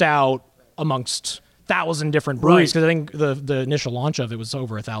a stout amongst 1,000 different breweries, because I think the initial launch of it was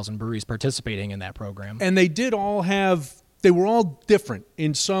over 1,000 breweries participating in that program. And they were all different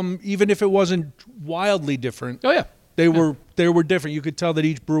in some, even if it wasn't wildly different. Oh, yeah. They were different. You could tell that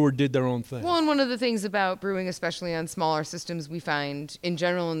each brewer did their own thing. Well, and one of the things about brewing, especially on smaller systems, we find in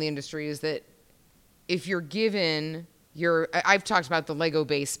general in the industry is that if you're given I've talked about the Lego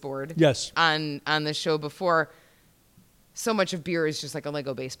baseboard. Yes. On the show before. So much of beer is just like a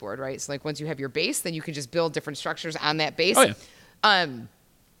Lego baseboard, right? So like once you have your base, then you can just build different structures on that base. Oh, yeah.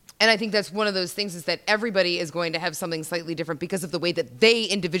 And I think that's one of those things is that everybody is going to have something slightly different because of the way that they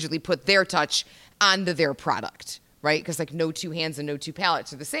individually put their touch onto their product, right? Because like no two hands and no two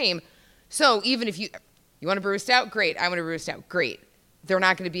palates are the same. So even if you want to brew a stout, great. I want to brew a stout, great. They're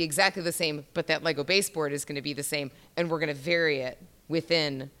not going to be exactly the same, but that Lego baseboard is going to be the same, and we're going to vary it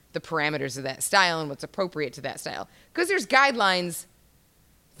within the parameters of that style and what's appropriate to that style. Because there's guidelines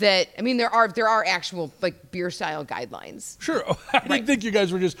that, there are actual like beer style guidelines. Sure. I didn't think you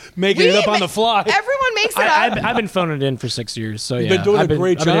guys were just making it up on the fly. Everyone makes it up. I've been phoning it in for 6 years, so yeah. You've been doing a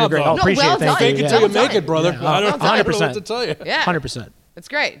great job. Oh, appreciate well it. Thank done. you. Fake it till you make it, brother. Yeah. I don't know 100%. what to tell you. Yeah. 100%. It's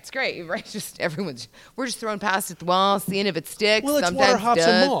great. It's great. Right? Just we're just throwing past at the wall, seeing if it sticks. Well, it's sometimes water, hops, does.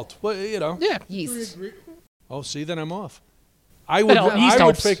 and malt. Well, Yeah. Yeast. Oh, see, then I'm off. Yeast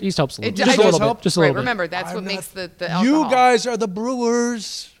helps a little bit. Just a little bit. Just a little bit. Remember, that's what makes the alcohol. You guys are the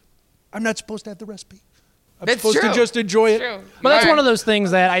brewers. I'm not supposed to have the recipe. I'm That's supposed true. to just enjoy it. True. But that's one of those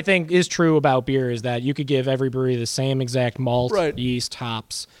things that I think is true about beer is that you could give every brewery the same exact malt, yeast,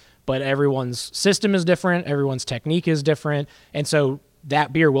 hops, but everyone's system is different, everyone's technique is different, and so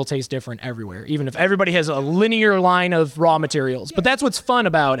that beer will taste different everywhere, even if everybody has a linear line of raw materials. But that's what's fun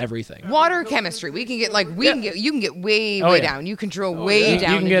about everything. Water chemistry. We can get you can get way down. You can drill way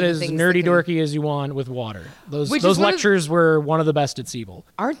down. You can get as nerdy dorky dorky as you want with water. Those lectures were one of the best at Siebel.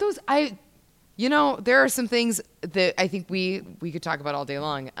 Aren't those there are some things that I think we could talk about all day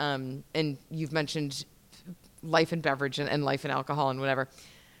long. And you've mentioned life and beverage and life and alcohol and whatever.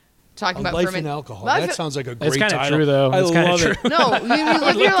 Talking about life and alcohol. That sounds like a great title. It's kind of true, though. I love it. No, you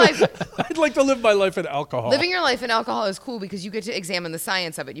live your life. I'd like to live my life in alcohol. Living your life in alcohol is cool because you get to examine the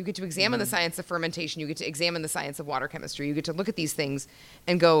science of it. You get to examine the science of fermentation. You get to examine the science of water chemistry. You get to look at these things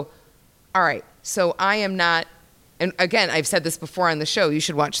and go, all right, so I am not, and again, I've said this before on the show. You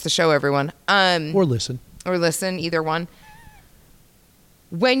should watch the show, everyone. Or listen. Or listen, either one.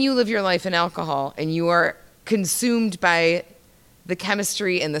 When you live your life in alcohol and you are consumed by the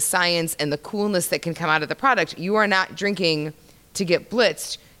chemistry and the science and the coolness that can come out of the product, you are not drinking to get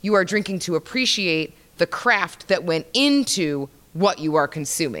blitzed. You are drinking to appreciate the craft that went into what you are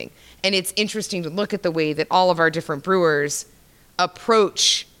consuming. And it's interesting to look at the way that all of our different brewers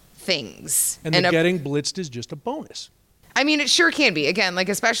approach things. And getting blitzed is just a bonus. It sure can be. Again, like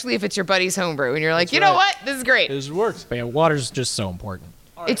especially if it's your buddy's homebrew and you're like, know what? This is great. This works. But yeah, water's just so important.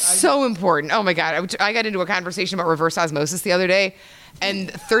 It's so important. Oh my God. I got into a conversation about reverse osmosis the other day,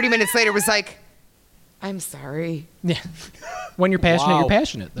 and 30 minutes later was like, I'm sorry. Yeah. When you're passionate, you're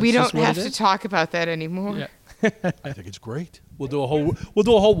passionate. That's we don't just what have it to is. talk about that anymore. Yeah. I think it's great. We'll do a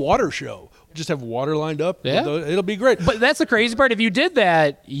whole water show. We'll just have water lined up. Yeah. It'll be great. But that's the crazy part. If you did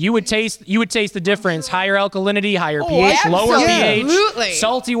that, you would taste the difference. Higher alkalinity, higher pH, lower absolutely. pH,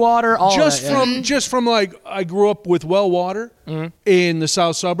 salty water, all just of that. just from like I grew up with well water in the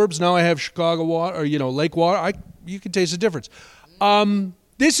south suburbs. Now I have Chicago water, or lake water. You can taste the difference.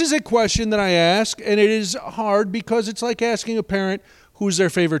 This is a question that I ask, and it is hard because it's like asking a parent who's their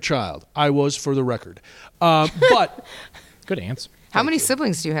favorite child. I was, for the record. But Good answer. How many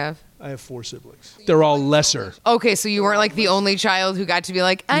siblings do you have? I have 4 siblings. They're all lesser. Okay, so you weren't like the only child who got to be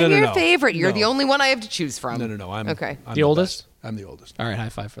like, I'm your favorite. You're the only one I have to choose from. No. I'm the oldest? best. I'm the oldest. All right, high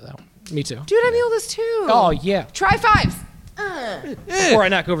five for that one. Me too. Dude, I'm the oldest too. Oh, yeah. Try fives. Before I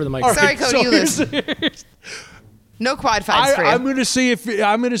knock over the mic. Sorry, Cody, you lose. No quad fives for you. I'm going to see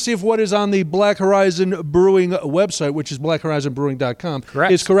if what is on the Black Horizon Brewing website, which is blackhorizonbrewing.com,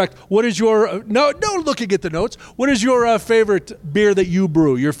 correct. is correct. What is your no looking at the notes? What is your favorite beer that you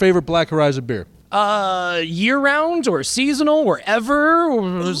brew? Your favorite Black Horizon beer? Year round or seasonal, wherever.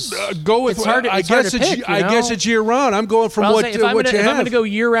 Go with. It's hard to, I guess it's year round. I'm going from what if I'm you have. going to go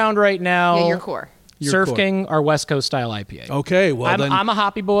year round right now. Yeah, your core. Surf King, our West Coast style IPA. Okay, well then I'm a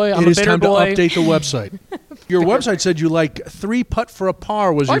hoppy boy. I'm it a is bitter time boy. to update the website. Your website said you like 3 Putt for a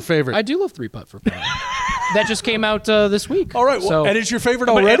Par was your favorite. I do love 3 Putt for Par. That just came out this week. All right, so, and it's your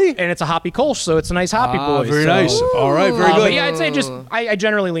favorite already? And it's a hoppy Kolsch, so it's a nice hoppy boy. Very so. nice. All right, very good. But yeah, I'd say I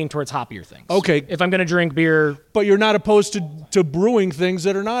generally lean towards hoppier things. Okay. If I'm going to drink beer. But you're not opposed to brewing things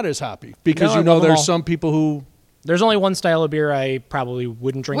that are not as hoppy because No, I love them there's all. some people who. There's only one style of beer I probably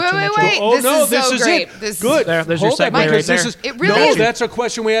wouldn't drink too much Wait. of. Oh This no, is this so is great. it. This is- Good. There's your Hold on, segue right because this there. is It really is. that's a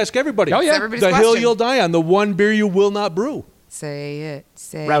question we ask everybody. Oh, yeah. It's everybody's The hill question. you'll die on. The one beer you will not brew. Say it.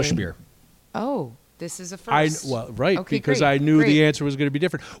 Say Rausch beer. Oh, this is a first. Right, Okay, because great, I knew great. the answer was going to be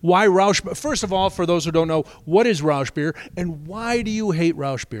different. Why Rausch? First of all, for those who don't know, what is Rausch beer, and why do you hate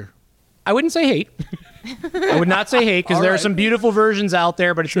Rausch beer? I wouldn't say hate. I would not say hate because All there are right. some beautiful versions out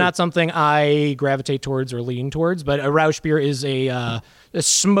there, but it's not something I gravitate towards or lean towards. But a Rausch beer is a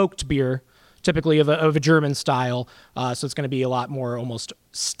smoked beer, typically of a German style. So it's going to be a lot more almost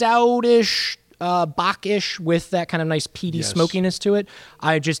stoutish, Bach-ish with that kind of nice peaty Yes. smokiness to it.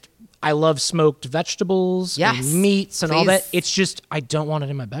 I love smoked vegetables Yes, and meats and all that. please. It's just I don't want it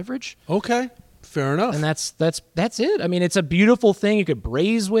in my beverage. Okay, fair enough. And that's it. I mean, it's a beautiful thing. You could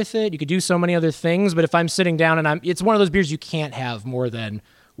braise with it. You could do so many other things. But if I'm sitting down and it's one of those beers you can't have more than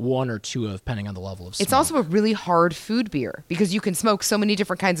 1 or 2 of, depending on the level of smoke. It's also a really hard food beer because you can smoke so many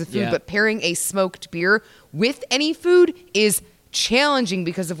different kinds of food, Yeah. but pairing a smoked beer with any food is challenging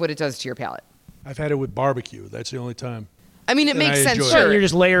because of what it does to your palate. I've had it with barbecue. That's the only time. I mean, it And makes I sense, enjoy it. sure. Right, you're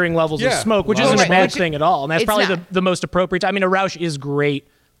just layering levels of Yeah. smoke, which Well, isn't a right. bad Which- thing at all. And that's it's probably not. the most appropriate. I mean, a Rausch is great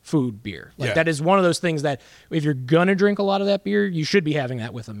food beer. Like Yeah. that is one of those things that if you're gonna drink a lot of that beer, you should be having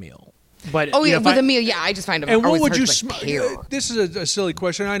that with a meal. But Oh, you yeah, know, with a meal. Yeah, I just find them And what always would hard you to, smoke? pair. This is a silly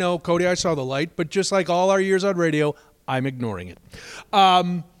question. I know, Cody. I saw the light, but just like all our years on radio, I'm ignoring it.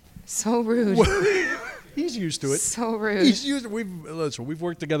 So rude. He's used to it. So rude. He's used. We've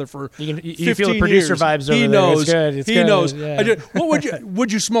worked together for. You feel the 15 producer years. vibes over He there. knows. It's good. It's he good. knows. Yeah. What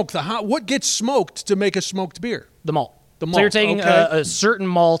would you smoke the hot? What gets smoked to make a smoked beer? The malt. The So you're malt, taking okay. a certain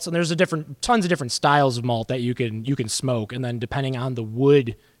malt, and there's tons of different styles of malt that you can smoke, and then depending on the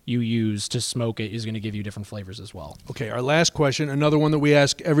wood you use to smoke it is going to give you different flavors as well. Okay, our last question, another one that we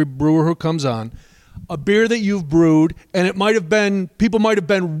ask every brewer who comes on. A beer that you've brewed, and people might have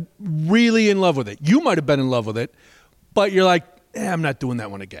been really in love with it. You might have been in love with it, but you're like, I'm not doing that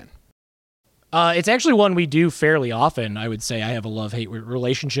one again. It's actually one we do fairly often. I would say I have a love-hate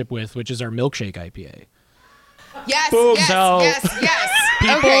relationship with, which is our milkshake IPA. Yes, Boom. yes, So-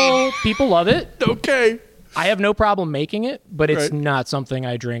 yes. People love it. Okay. I have no problem making it, but it's Right. not something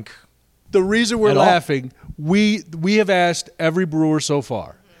I drink. The reason we're At all. laughing, we have asked every brewer so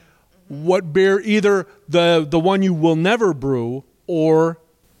far, what beer, either the one you will never brew or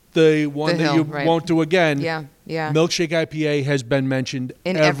the one The that hill, you right. won't do again. Yeah, yeah. Milkshake IPA has been mentioned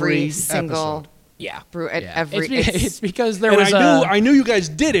In every single episode. Yeah, brew at yeah. every. It's because there And was I knew you guys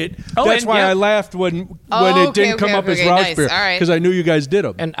did it. Oh, That's and- why yeah. I laughed when Oh, it didn't come up as Rausch nice. beer All right. because I knew you guys did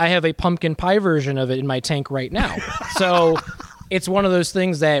them. and I have a pumpkin pie version of it in my tank right now. So it's one of those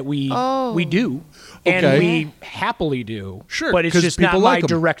things that we do. And Okay. we happily do. Sure, But it's 'cause just not people my like 'em.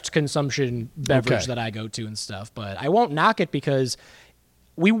 direct consumption beverage Okay. that I go to and stuff. But I won't knock it because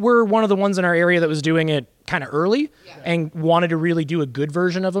we were one of the ones in our area that was doing it kind of early and wanted to really do a good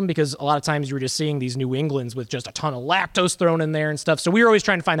version of them because a lot of times you were just seeing these New Englands with just a ton of lactose thrown in there and stuff. So we were always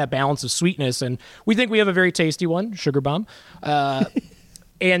trying to find that balance of sweetness. And we think we have a very tasty one, Sugar Bomb.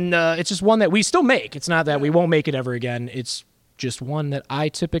 And it's just one that we still make. It's not that we won't make it ever again. It's just one that I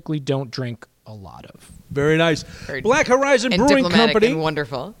typically don't drink a lot of. Very nice. Black Horizon and Brewing diplomatic Company and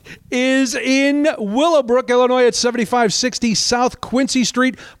wonderful. is in Willowbrook, Illinois at 7560 South Quincy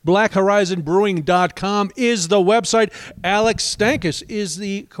Street. BlackHorizonBrewing.com is the website. Alex Stankus is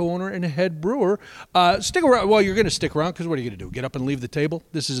the co-owner and head brewer. Stick around. Well, you're going to stick around because what are you going to do? Get up and leave the table?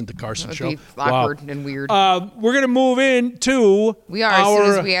 This isn't the Carson Show. Be awkward and weird. We're going to move into We are, as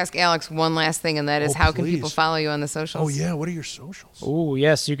soon as we ask Alex one last thing, and that is how can people please. follow you on the socials? Oh, yeah. What are your socials? Oh,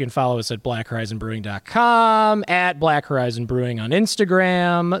 yes. You can follow us at BlackHorizonBrewing.com, at Black Horizon Brewing on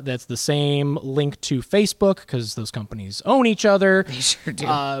Instagram. That's the same link to Facebook because those companies own each other. They sure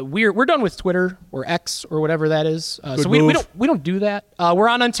do. We're done with Twitter or X or whatever that is. So we move. don't do that. We're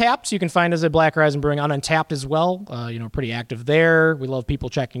on Untapped, so you can find us at Black Horizon Brewing on Untapped as well. We're pretty active there. We love people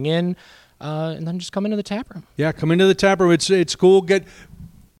checking in. And then just come into the tap room. Yeah, come into the tap room. It's cool. Even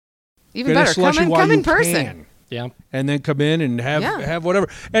get a better, slushy while come in you person. can. Yeah. And then come in and have whatever.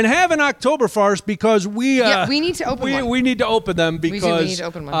 And have an October farce because we need to open one. We need to open them because We need to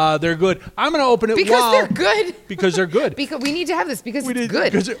open one. They're good. I'm going to open it Because they're good. Because they're good. Because we need to have this because it's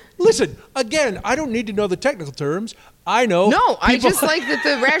good. Listen, again, I don't need to know the technical terms. I know. No, I people- just like that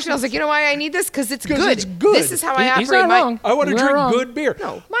the rationale is like, you know why I need this? Because it's 'Cause good. it's good. This is how I He's operate. not wrong. I want to You're not drink wrong. good beer.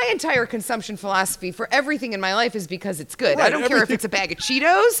 No, my entire consumption philosophy for everything in my life is because it's good. Right, I don't care if everything- it's a bag of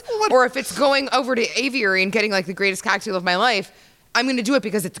Cheetos or if it's going over to Aviary and getting like the greatest cocktail of my life. I'm going to do it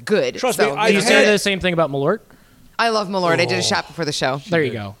because it's good. Trust me, So, I Do you had say it. the same thing about Malort? I love Malort. I did a shot before the show. There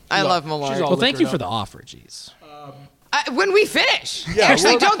you go. I love She's Malort. all Well, thank liquored you up. for the offer, jeez. When we finish. Yeah,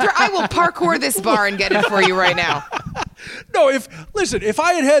 Actually, well- I will parkour this bar and get it for you right now. No, if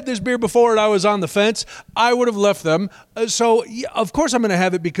I had this beer before and I was on the fence, I would have left them. So, of course, I'm going to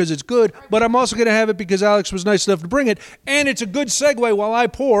have it because it's good, but I'm also going to have it because Alex was nice enough to bring it. And it's a good segue while I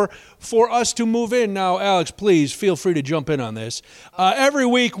pour for us to move in. Now, Alex, please feel free to jump in on this. Every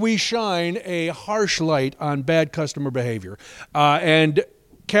week we shine a harsh light on bad customer behavior. And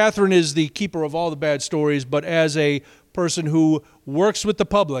Catherine is the keeper of all the bad stories, but as a person who works with the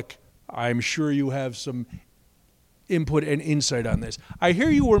public, I'm sure you have some input and insight on this. I hear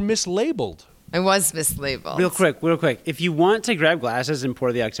you were mislabeled. I was mislabeled. Real quick. If you want to grab glasses and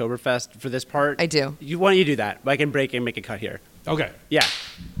pour the Oktoberfest for this part, I do. Why don't you do that? I can break and make a cut here. Okay. Yeah.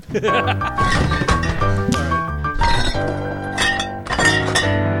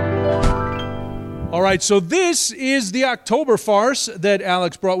 All right, so this is the October farce that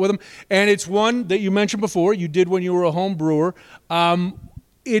Alex brought with him, and it's one that you mentioned before. You did when you were a home brewer.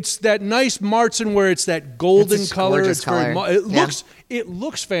 It's that nice Marzen where it's that golden It's a color. gorgeous It's very color. it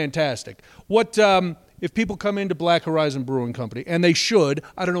looks fantastic. What if people come into Black Horizon Brewing Company, and they should?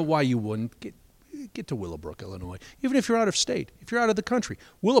 I don't know why you wouldn't get to Willowbrook, Illinois. Even if you're out of state, if you're out of the country,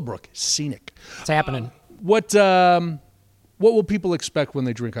 Willowbrook, scenic. It's happening. What will people expect when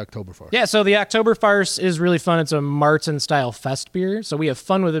they drink October farce? Yeah, so the October Farce is really fun. It's a Marzen-style fest beer. So we have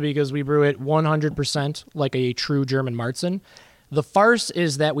fun with it because we brew it 100% like a true German Marzen. The farce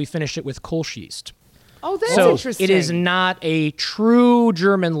is that we finish it with Kolsch yeast. Oh, that's So interesting. it is not a true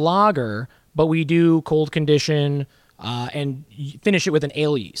German lager, but we do cold condition and finish it with an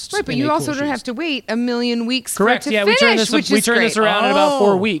ale yeast. Right, but in you a also Kolsch don't yeast. have to wait a million weeks Correct. for it to Yeah, finish, we turn this around in about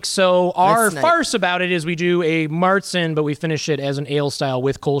 4 weeks. So our That's nice. farce about it is we do a Marzen, but we finish it as an ale style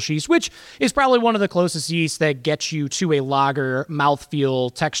with Kolsch yeast, which is probably one of the closest yeast that gets you to a lager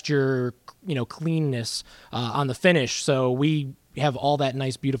mouthfeel, texture, cleanness on the finish. So we have all that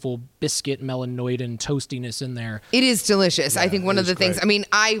nice, beautiful biscuit, melanoid, and toastiness in there. It is delicious. I think one of the things, great. I mean,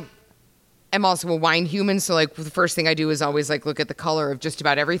 I am also a wine human, so like the first thing I do is always like look at the color of just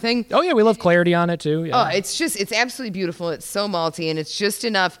about everything. Oh yeah, we love clarity on it too. Yeah. Oh, it's absolutely beautiful. It's so malty and it's just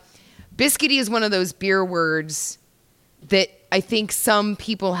enough. Biscuity is one of those beer words that I think some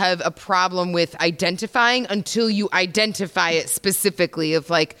people have a problem with identifying until you identify it specifically of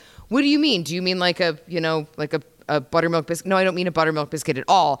like, what do you mean? Do you mean like a buttermilk biscuit? No, I don't mean a buttermilk biscuit at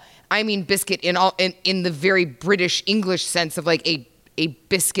all. I mean biscuit in the very British English sense of like a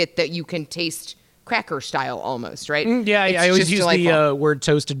biscuit that you can taste cracker style almost, right? Yeah, It's I always just use delightful. the word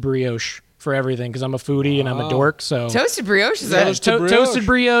toasted brioche for everything because I'm a foodie and I'm a dork. So Toasted brioche is Yeah, a toasted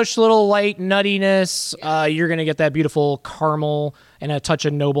brioche, little light nuttiness. You're gonna get that beautiful caramel and a touch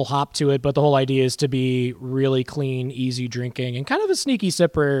of noble hop to it. But the whole idea is to be really clean, easy drinking, and kind of a sneaky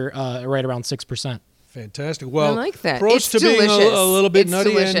sipper, right around 6%. Fantastic. Well, I like that. Prost It's to being delicious. a little bit It's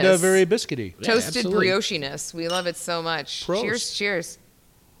nutty and delicious. very biscuity. toasted absolutely. brioche-ness. We love it so much. Prost. Cheers.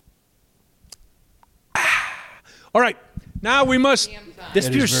 All right. Now we must. This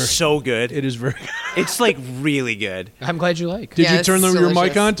It beer's is very- so good. It is very. It's like really good. I'm glad you like. Did Yeah, you it's turn your mic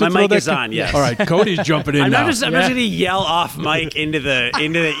delicious. on? To My throw mic that is on, yes. All right, Cody's jumping in I'm now. not just going to yell off mic into the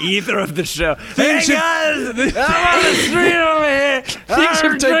ether of the show. Hey Things have- guys, I'm on the street over here. Things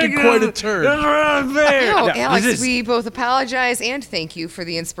have taken quite a turn. No, No, Alex, this is- we both apologize and thank you for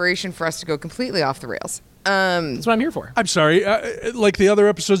the inspiration for us to go completely off the rails. That's what I'm here for. I'm sorry. Like the other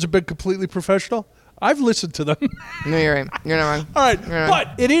episodes have been completely professional. I've listened to them. No, you're right. You're not wrong. All right, You're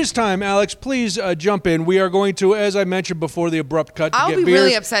but it is time, Alex. Please jump in. We are going to, as I mentioned before, the abrupt cut. To I'll get be beers.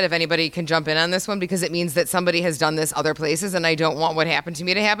 really upset if anybody can jump in on this one because it means that somebody has done this other places, and I don't want what happened to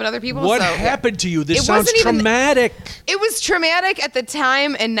me to happen to other people. What so, happened to you? This It sounds wasn't even- traumatic. It was traumatic at the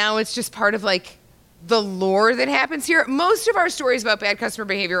time, and now it's just part of like the lore that happens here. Most of our stories about bad customer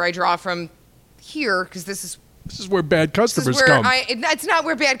behavior I draw from here because this is where bad customers where come. it's not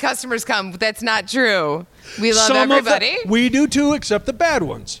where bad customers come. That's not true. We love Some everybody. we do too, except the bad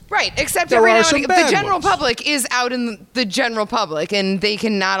ones. Right, except There every are now some and bad the general ones. public is out in the general public, and they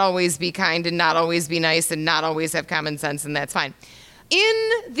can not always be kind and not always be nice and not always have common sense, and that's fine.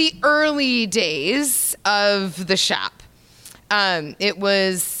 In the early days of the shop, it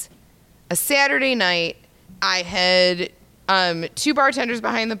was a Saturday night. I had two bartenders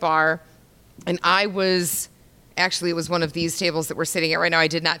behind the bar, and I was... Actually, it was one of these tables that we're sitting at right now. I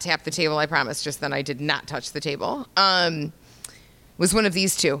did not tap the table, I promise. Just then I did not touch the table. Was one of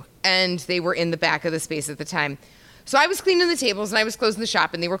these two. And they were in the back of the space at the time. So I was cleaning the tables and I was closing the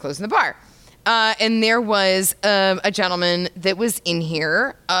shop and they were closing the bar. And there was a gentleman that was in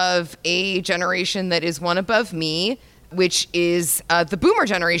here of a generation that is one above me, which is the boomer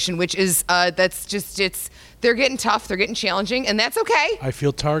generation, which is, that's just, they're getting tough, they're getting challenging, and that's okay. I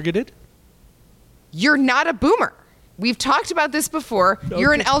feel targeted. You're not a boomer. We've talked about this before.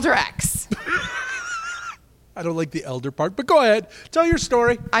 You're an elder X. I don't like the elder part, but go ahead. Tell your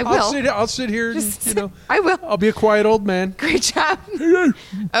story. I will. I'll sit here Just- and, I will. I'll be a quiet old man. Great job.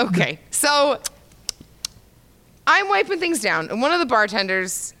 Okay, so I'm wiping things down, and one of the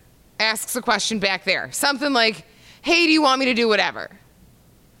bartenders asks a question back there. Something like, hey, do you want me to do whatever?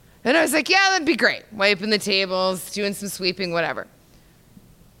 And I was like, yeah, that'd be great. Wiping the tables, doing some sweeping, whatever.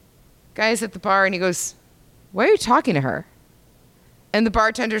 Guy's at the bar, and he goes, why are you talking to her? And the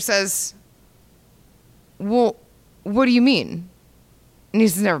bartender says, well, what do you mean? And he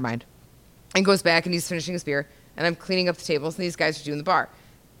says, never mind. And goes back, and he's finishing his beer, and I'm cleaning up the tables, and these guys are doing the bar.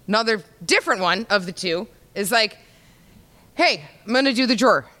 Another different one of the two is like, hey, I'm going to do the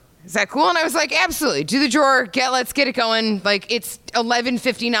drawer. Is that cool? And I was like, absolutely. Do the drawer. Let's get it going. Like, it's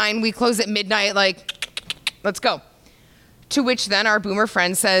 11:59. We close at midnight. Like, let's go. To which then our boomer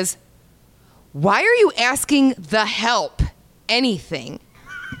friend says, why are you asking the help anything?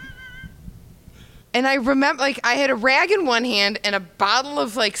 And I remember, like, I had a rag in one hand and a bottle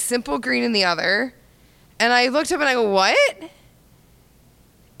of, like, Simple Green in the other. And I looked up and I go, what?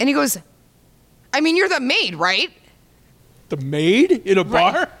 And he goes, I mean, you're the maid, right? The maid in a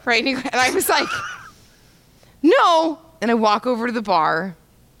bar? Right. And I was like, no. And I walk over to the bar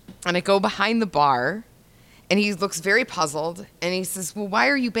and I go behind the bar and he looks very puzzled and he says, well, why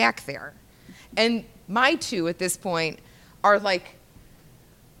are you back there? And my two at this point are like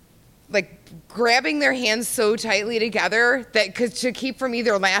grabbing their hands so tightly together that to keep from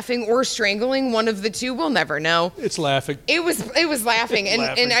either laughing or strangling one of the two, we'll never know. It's laughing. It was laughing. It's and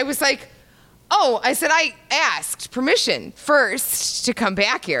laughing. And I was like, oh, I said, I asked permission first to come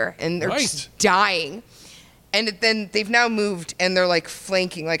back here. And they're just dying. And then they've now moved and they're like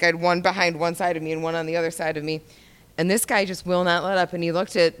flanking. Like I had one behind one side of me and one on the other side of me. And this guy just will not let up. And he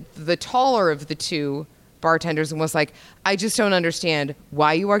looked at the taller of the two bartenders and was like, I just don't understand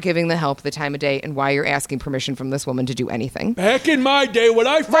why you are giving the help the time of day and why you're asking permission from this woman to do anything. Back in my day when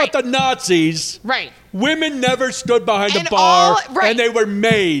I fought the Nazis, Right. women never stood behind And the bar right. and they were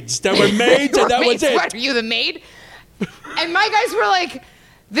maids. They were maids and that was it. What, are you the maid? And my guys were like,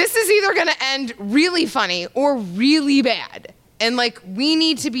 this is either going to end really funny or really bad. And like, we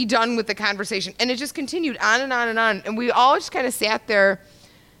need to be done with the conversation. And it just continued on and on and on. And we all just kind of sat there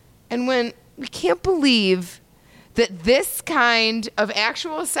and went, we can't believe that this kind of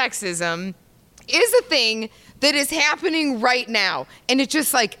actual sexism is a thing that is happening right now. And it's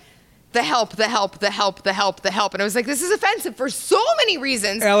just like, the help. And I was like, this is offensive for so many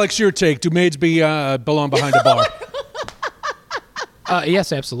reasons. Alex, your take. Do maids belong behind a bar?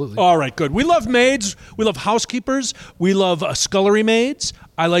 Yes, absolutely. All right, good. We love maids. We love housekeepers. We love scullery maids.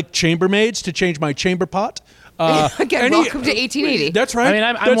 I like chambermaids to change my chamber pot. Again, welcome to 1880. That's right. I mean,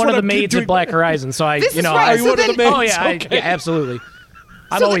 I'm That's one what of the maids doing. at Black Horizon, so I, This is you know, right. Are you one of the maids? oh yeah, Okay. yeah, absolutely.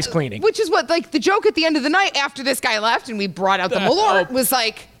 I'm always cleaning. Which is what, like, the joke at the end of the night after this guy left and we brought out the Malort was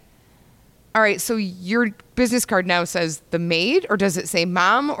like, all right, so your business card now says the maid, or does it say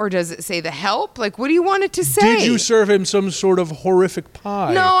mom, or does it say the help? Like, what do you want it to say? Did you serve him some sort of horrific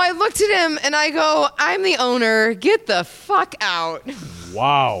pie? No, I looked at him and I go, I'm the owner. Get the fuck out.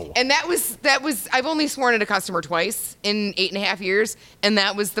 Wow. And that was, I've only sworn at a customer twice in 8.5 years, and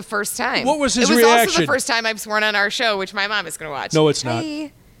that was the first time. What was his reaction? It was also reaction? the first time I've sworn on our show, which my mom is going to watch. No, it's not.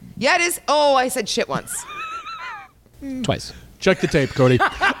 Hey. Yeah, it is. Oh, I said shit once. Twice. Check the tape, Cody.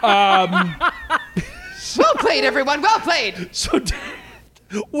 Well played, everyone. Well played. So This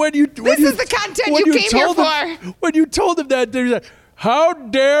is the content you came here for. When you told him that, there's like, how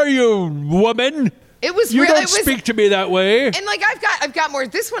dare you, woman? It was You real. don't speak to me that way. And like I've got more.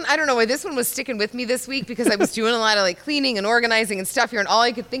 This one, I don't know why this one was sticking with me this week because I was doing a lot of like cleaning and organizing and stuff here, and all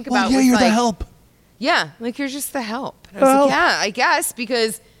I could think about was you're like, the help. yeah, like you're just the help. And I was like, yeah, I guess,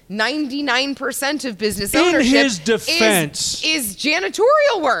 because 99% of business ownership his defense, is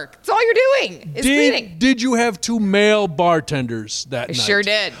janitorial work. That's all you're doing is cleaning. Did you have 2 male bartenders that night? Sure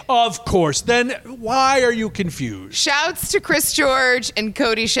did. Of course. Then why are you confused? Shouts to Chris George and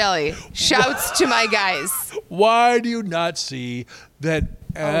Cody Shelley. Shouts to my guys. Why do you not see that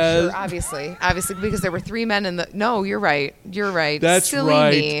as... Sure, obviously, because there were 3 men in the... No, you're right. That's Silly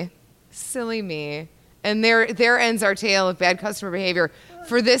right. Silly me. And there ends our tale of bad customer behavior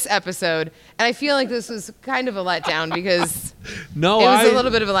for this episode. And I feel like this was kind of a letdown because it was a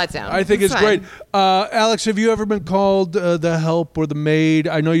little bit of a letdown. I think it's fine. great. Alex, have you ever been called the help or the maid?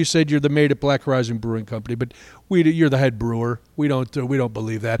 I know you said you're the maid at Black Horizon Brewing Company, but you're the head brewer. We don't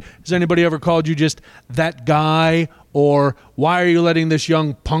believe that. Has anybody ever called you just that guy, or why are you letting this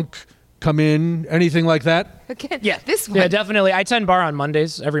young punk come in? Anything like that? Again, Yeah, this one. Yeah, definitely. I tend bar on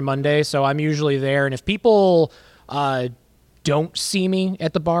Mondays, every Monday, so I'm usually there. And if people don't see me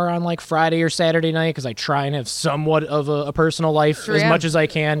at the bar on like Friday or Saturday night, because I try and have somewhat of a personal life as much as I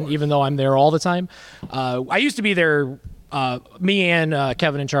can, even though I'm there all the time. I used to be there. Me and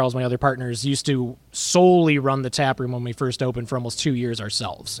Kevin and Charles, my other partners, used to solely run the tap room when we first opened for almost 2 years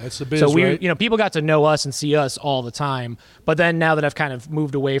ourselves. That's the biz, so we, right? people got to know us and see us all the time. But then now that I've kind of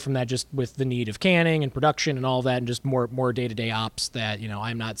moved away from that, just with the need of canning and production and all that, and just more day-to-day ops that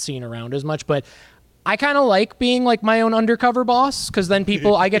I'm not seeing around as much. But I kind of like being like my own undercover boss, because then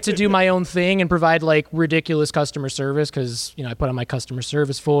I get to do my own thing and provide like ridiculous customer service, because I put on my customer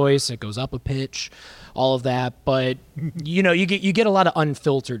service voice, it goes up a pitch, all of that. But you get a lot of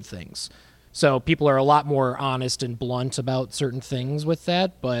unfiltered things, so people are a lot more honest and blunt about certain things with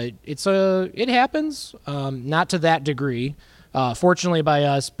that. But it happens, not to that degree, fortunately by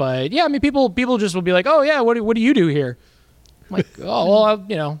us. But yeah, I mean, people just will be like, oh yeah, what do you do here? I'm like, oh well,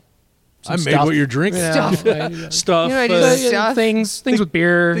 I made what you're drinking. Stuff. Stuff. I do stuff. Things with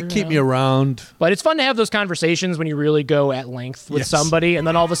beer. They keep me around. But it's fun to have those conversations when you really go at length with somebody, and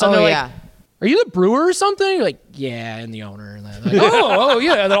then all of a sudden they're like, are you the brewer or something? You're like, yeah, and the owner. And then like, oh,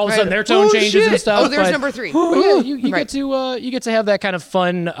 yeah. And then all of a sudden their tone changes and stuff. Oh, there's number 3. But yeah, you get to have that kind of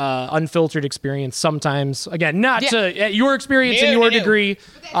fun, unfiltered experience sometimes. Again, not to your experience and your degree.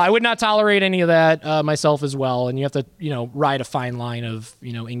 I would not tolerate any of that myself as well. And you have to, ride a fine line of,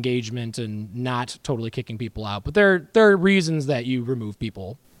 engagement and not totally kicking people out. But there are reasons that you remove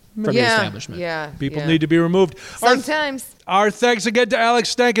people from the establishment. Yeah. People need to be removed. Sometimes. Our thanks again to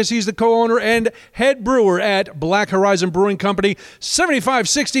Alex Stankus. He's the co-owner and head brewer at Black Horizon Brewing Company,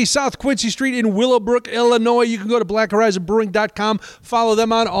 7560 South Quincy Street in Willowbrook, Illinois. You can go to blackhorizonbrewing.com. Follow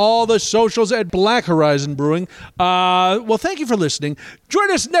them on all the socials at Black Horizon Brewing. Well, thank you for listening.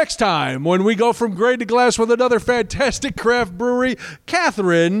 Join us next time when we go from grain to glass with another fantastic craft brewery.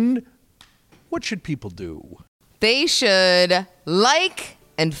 Catherine, what should people do? They should like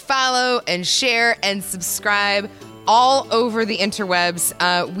and follow and share and subscribe all over the interwebs.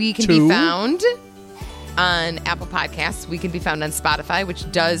 We can be found on Apple Podcasts. We can be found on Spotify,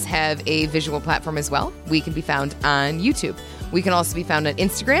 which does have a visual platform as well. We can be found on YouTube. We can also be found on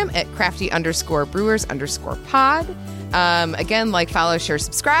Instagram at crafty_brewers_pod. Again, like, follow, share,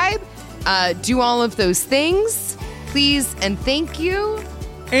 subscribe. Do all of those things, please and thank you.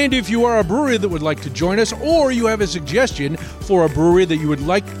 And if you are a brewery that would like to join us, or you have a suggestion for a brewery that you would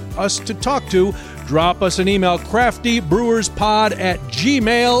like us to talk to, drop us an email,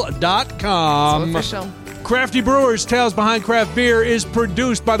 craftybrewerspod@gmail.com. So official. Crafty Brewers, Tales Behind Craft Beer is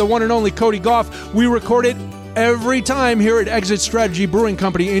produced by the one and only Cody Goff. We record it every time here at Exit Strategy Brewing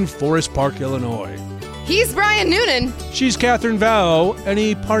Company in Forest Park, Illinois. He's Brian Noonan. She's Catherine Vao.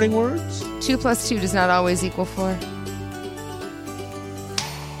 Any parting words? 2 + 2 does not always equal 4.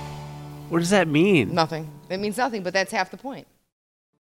 What does that mean? Nothing. It means nothing, but that's half the point.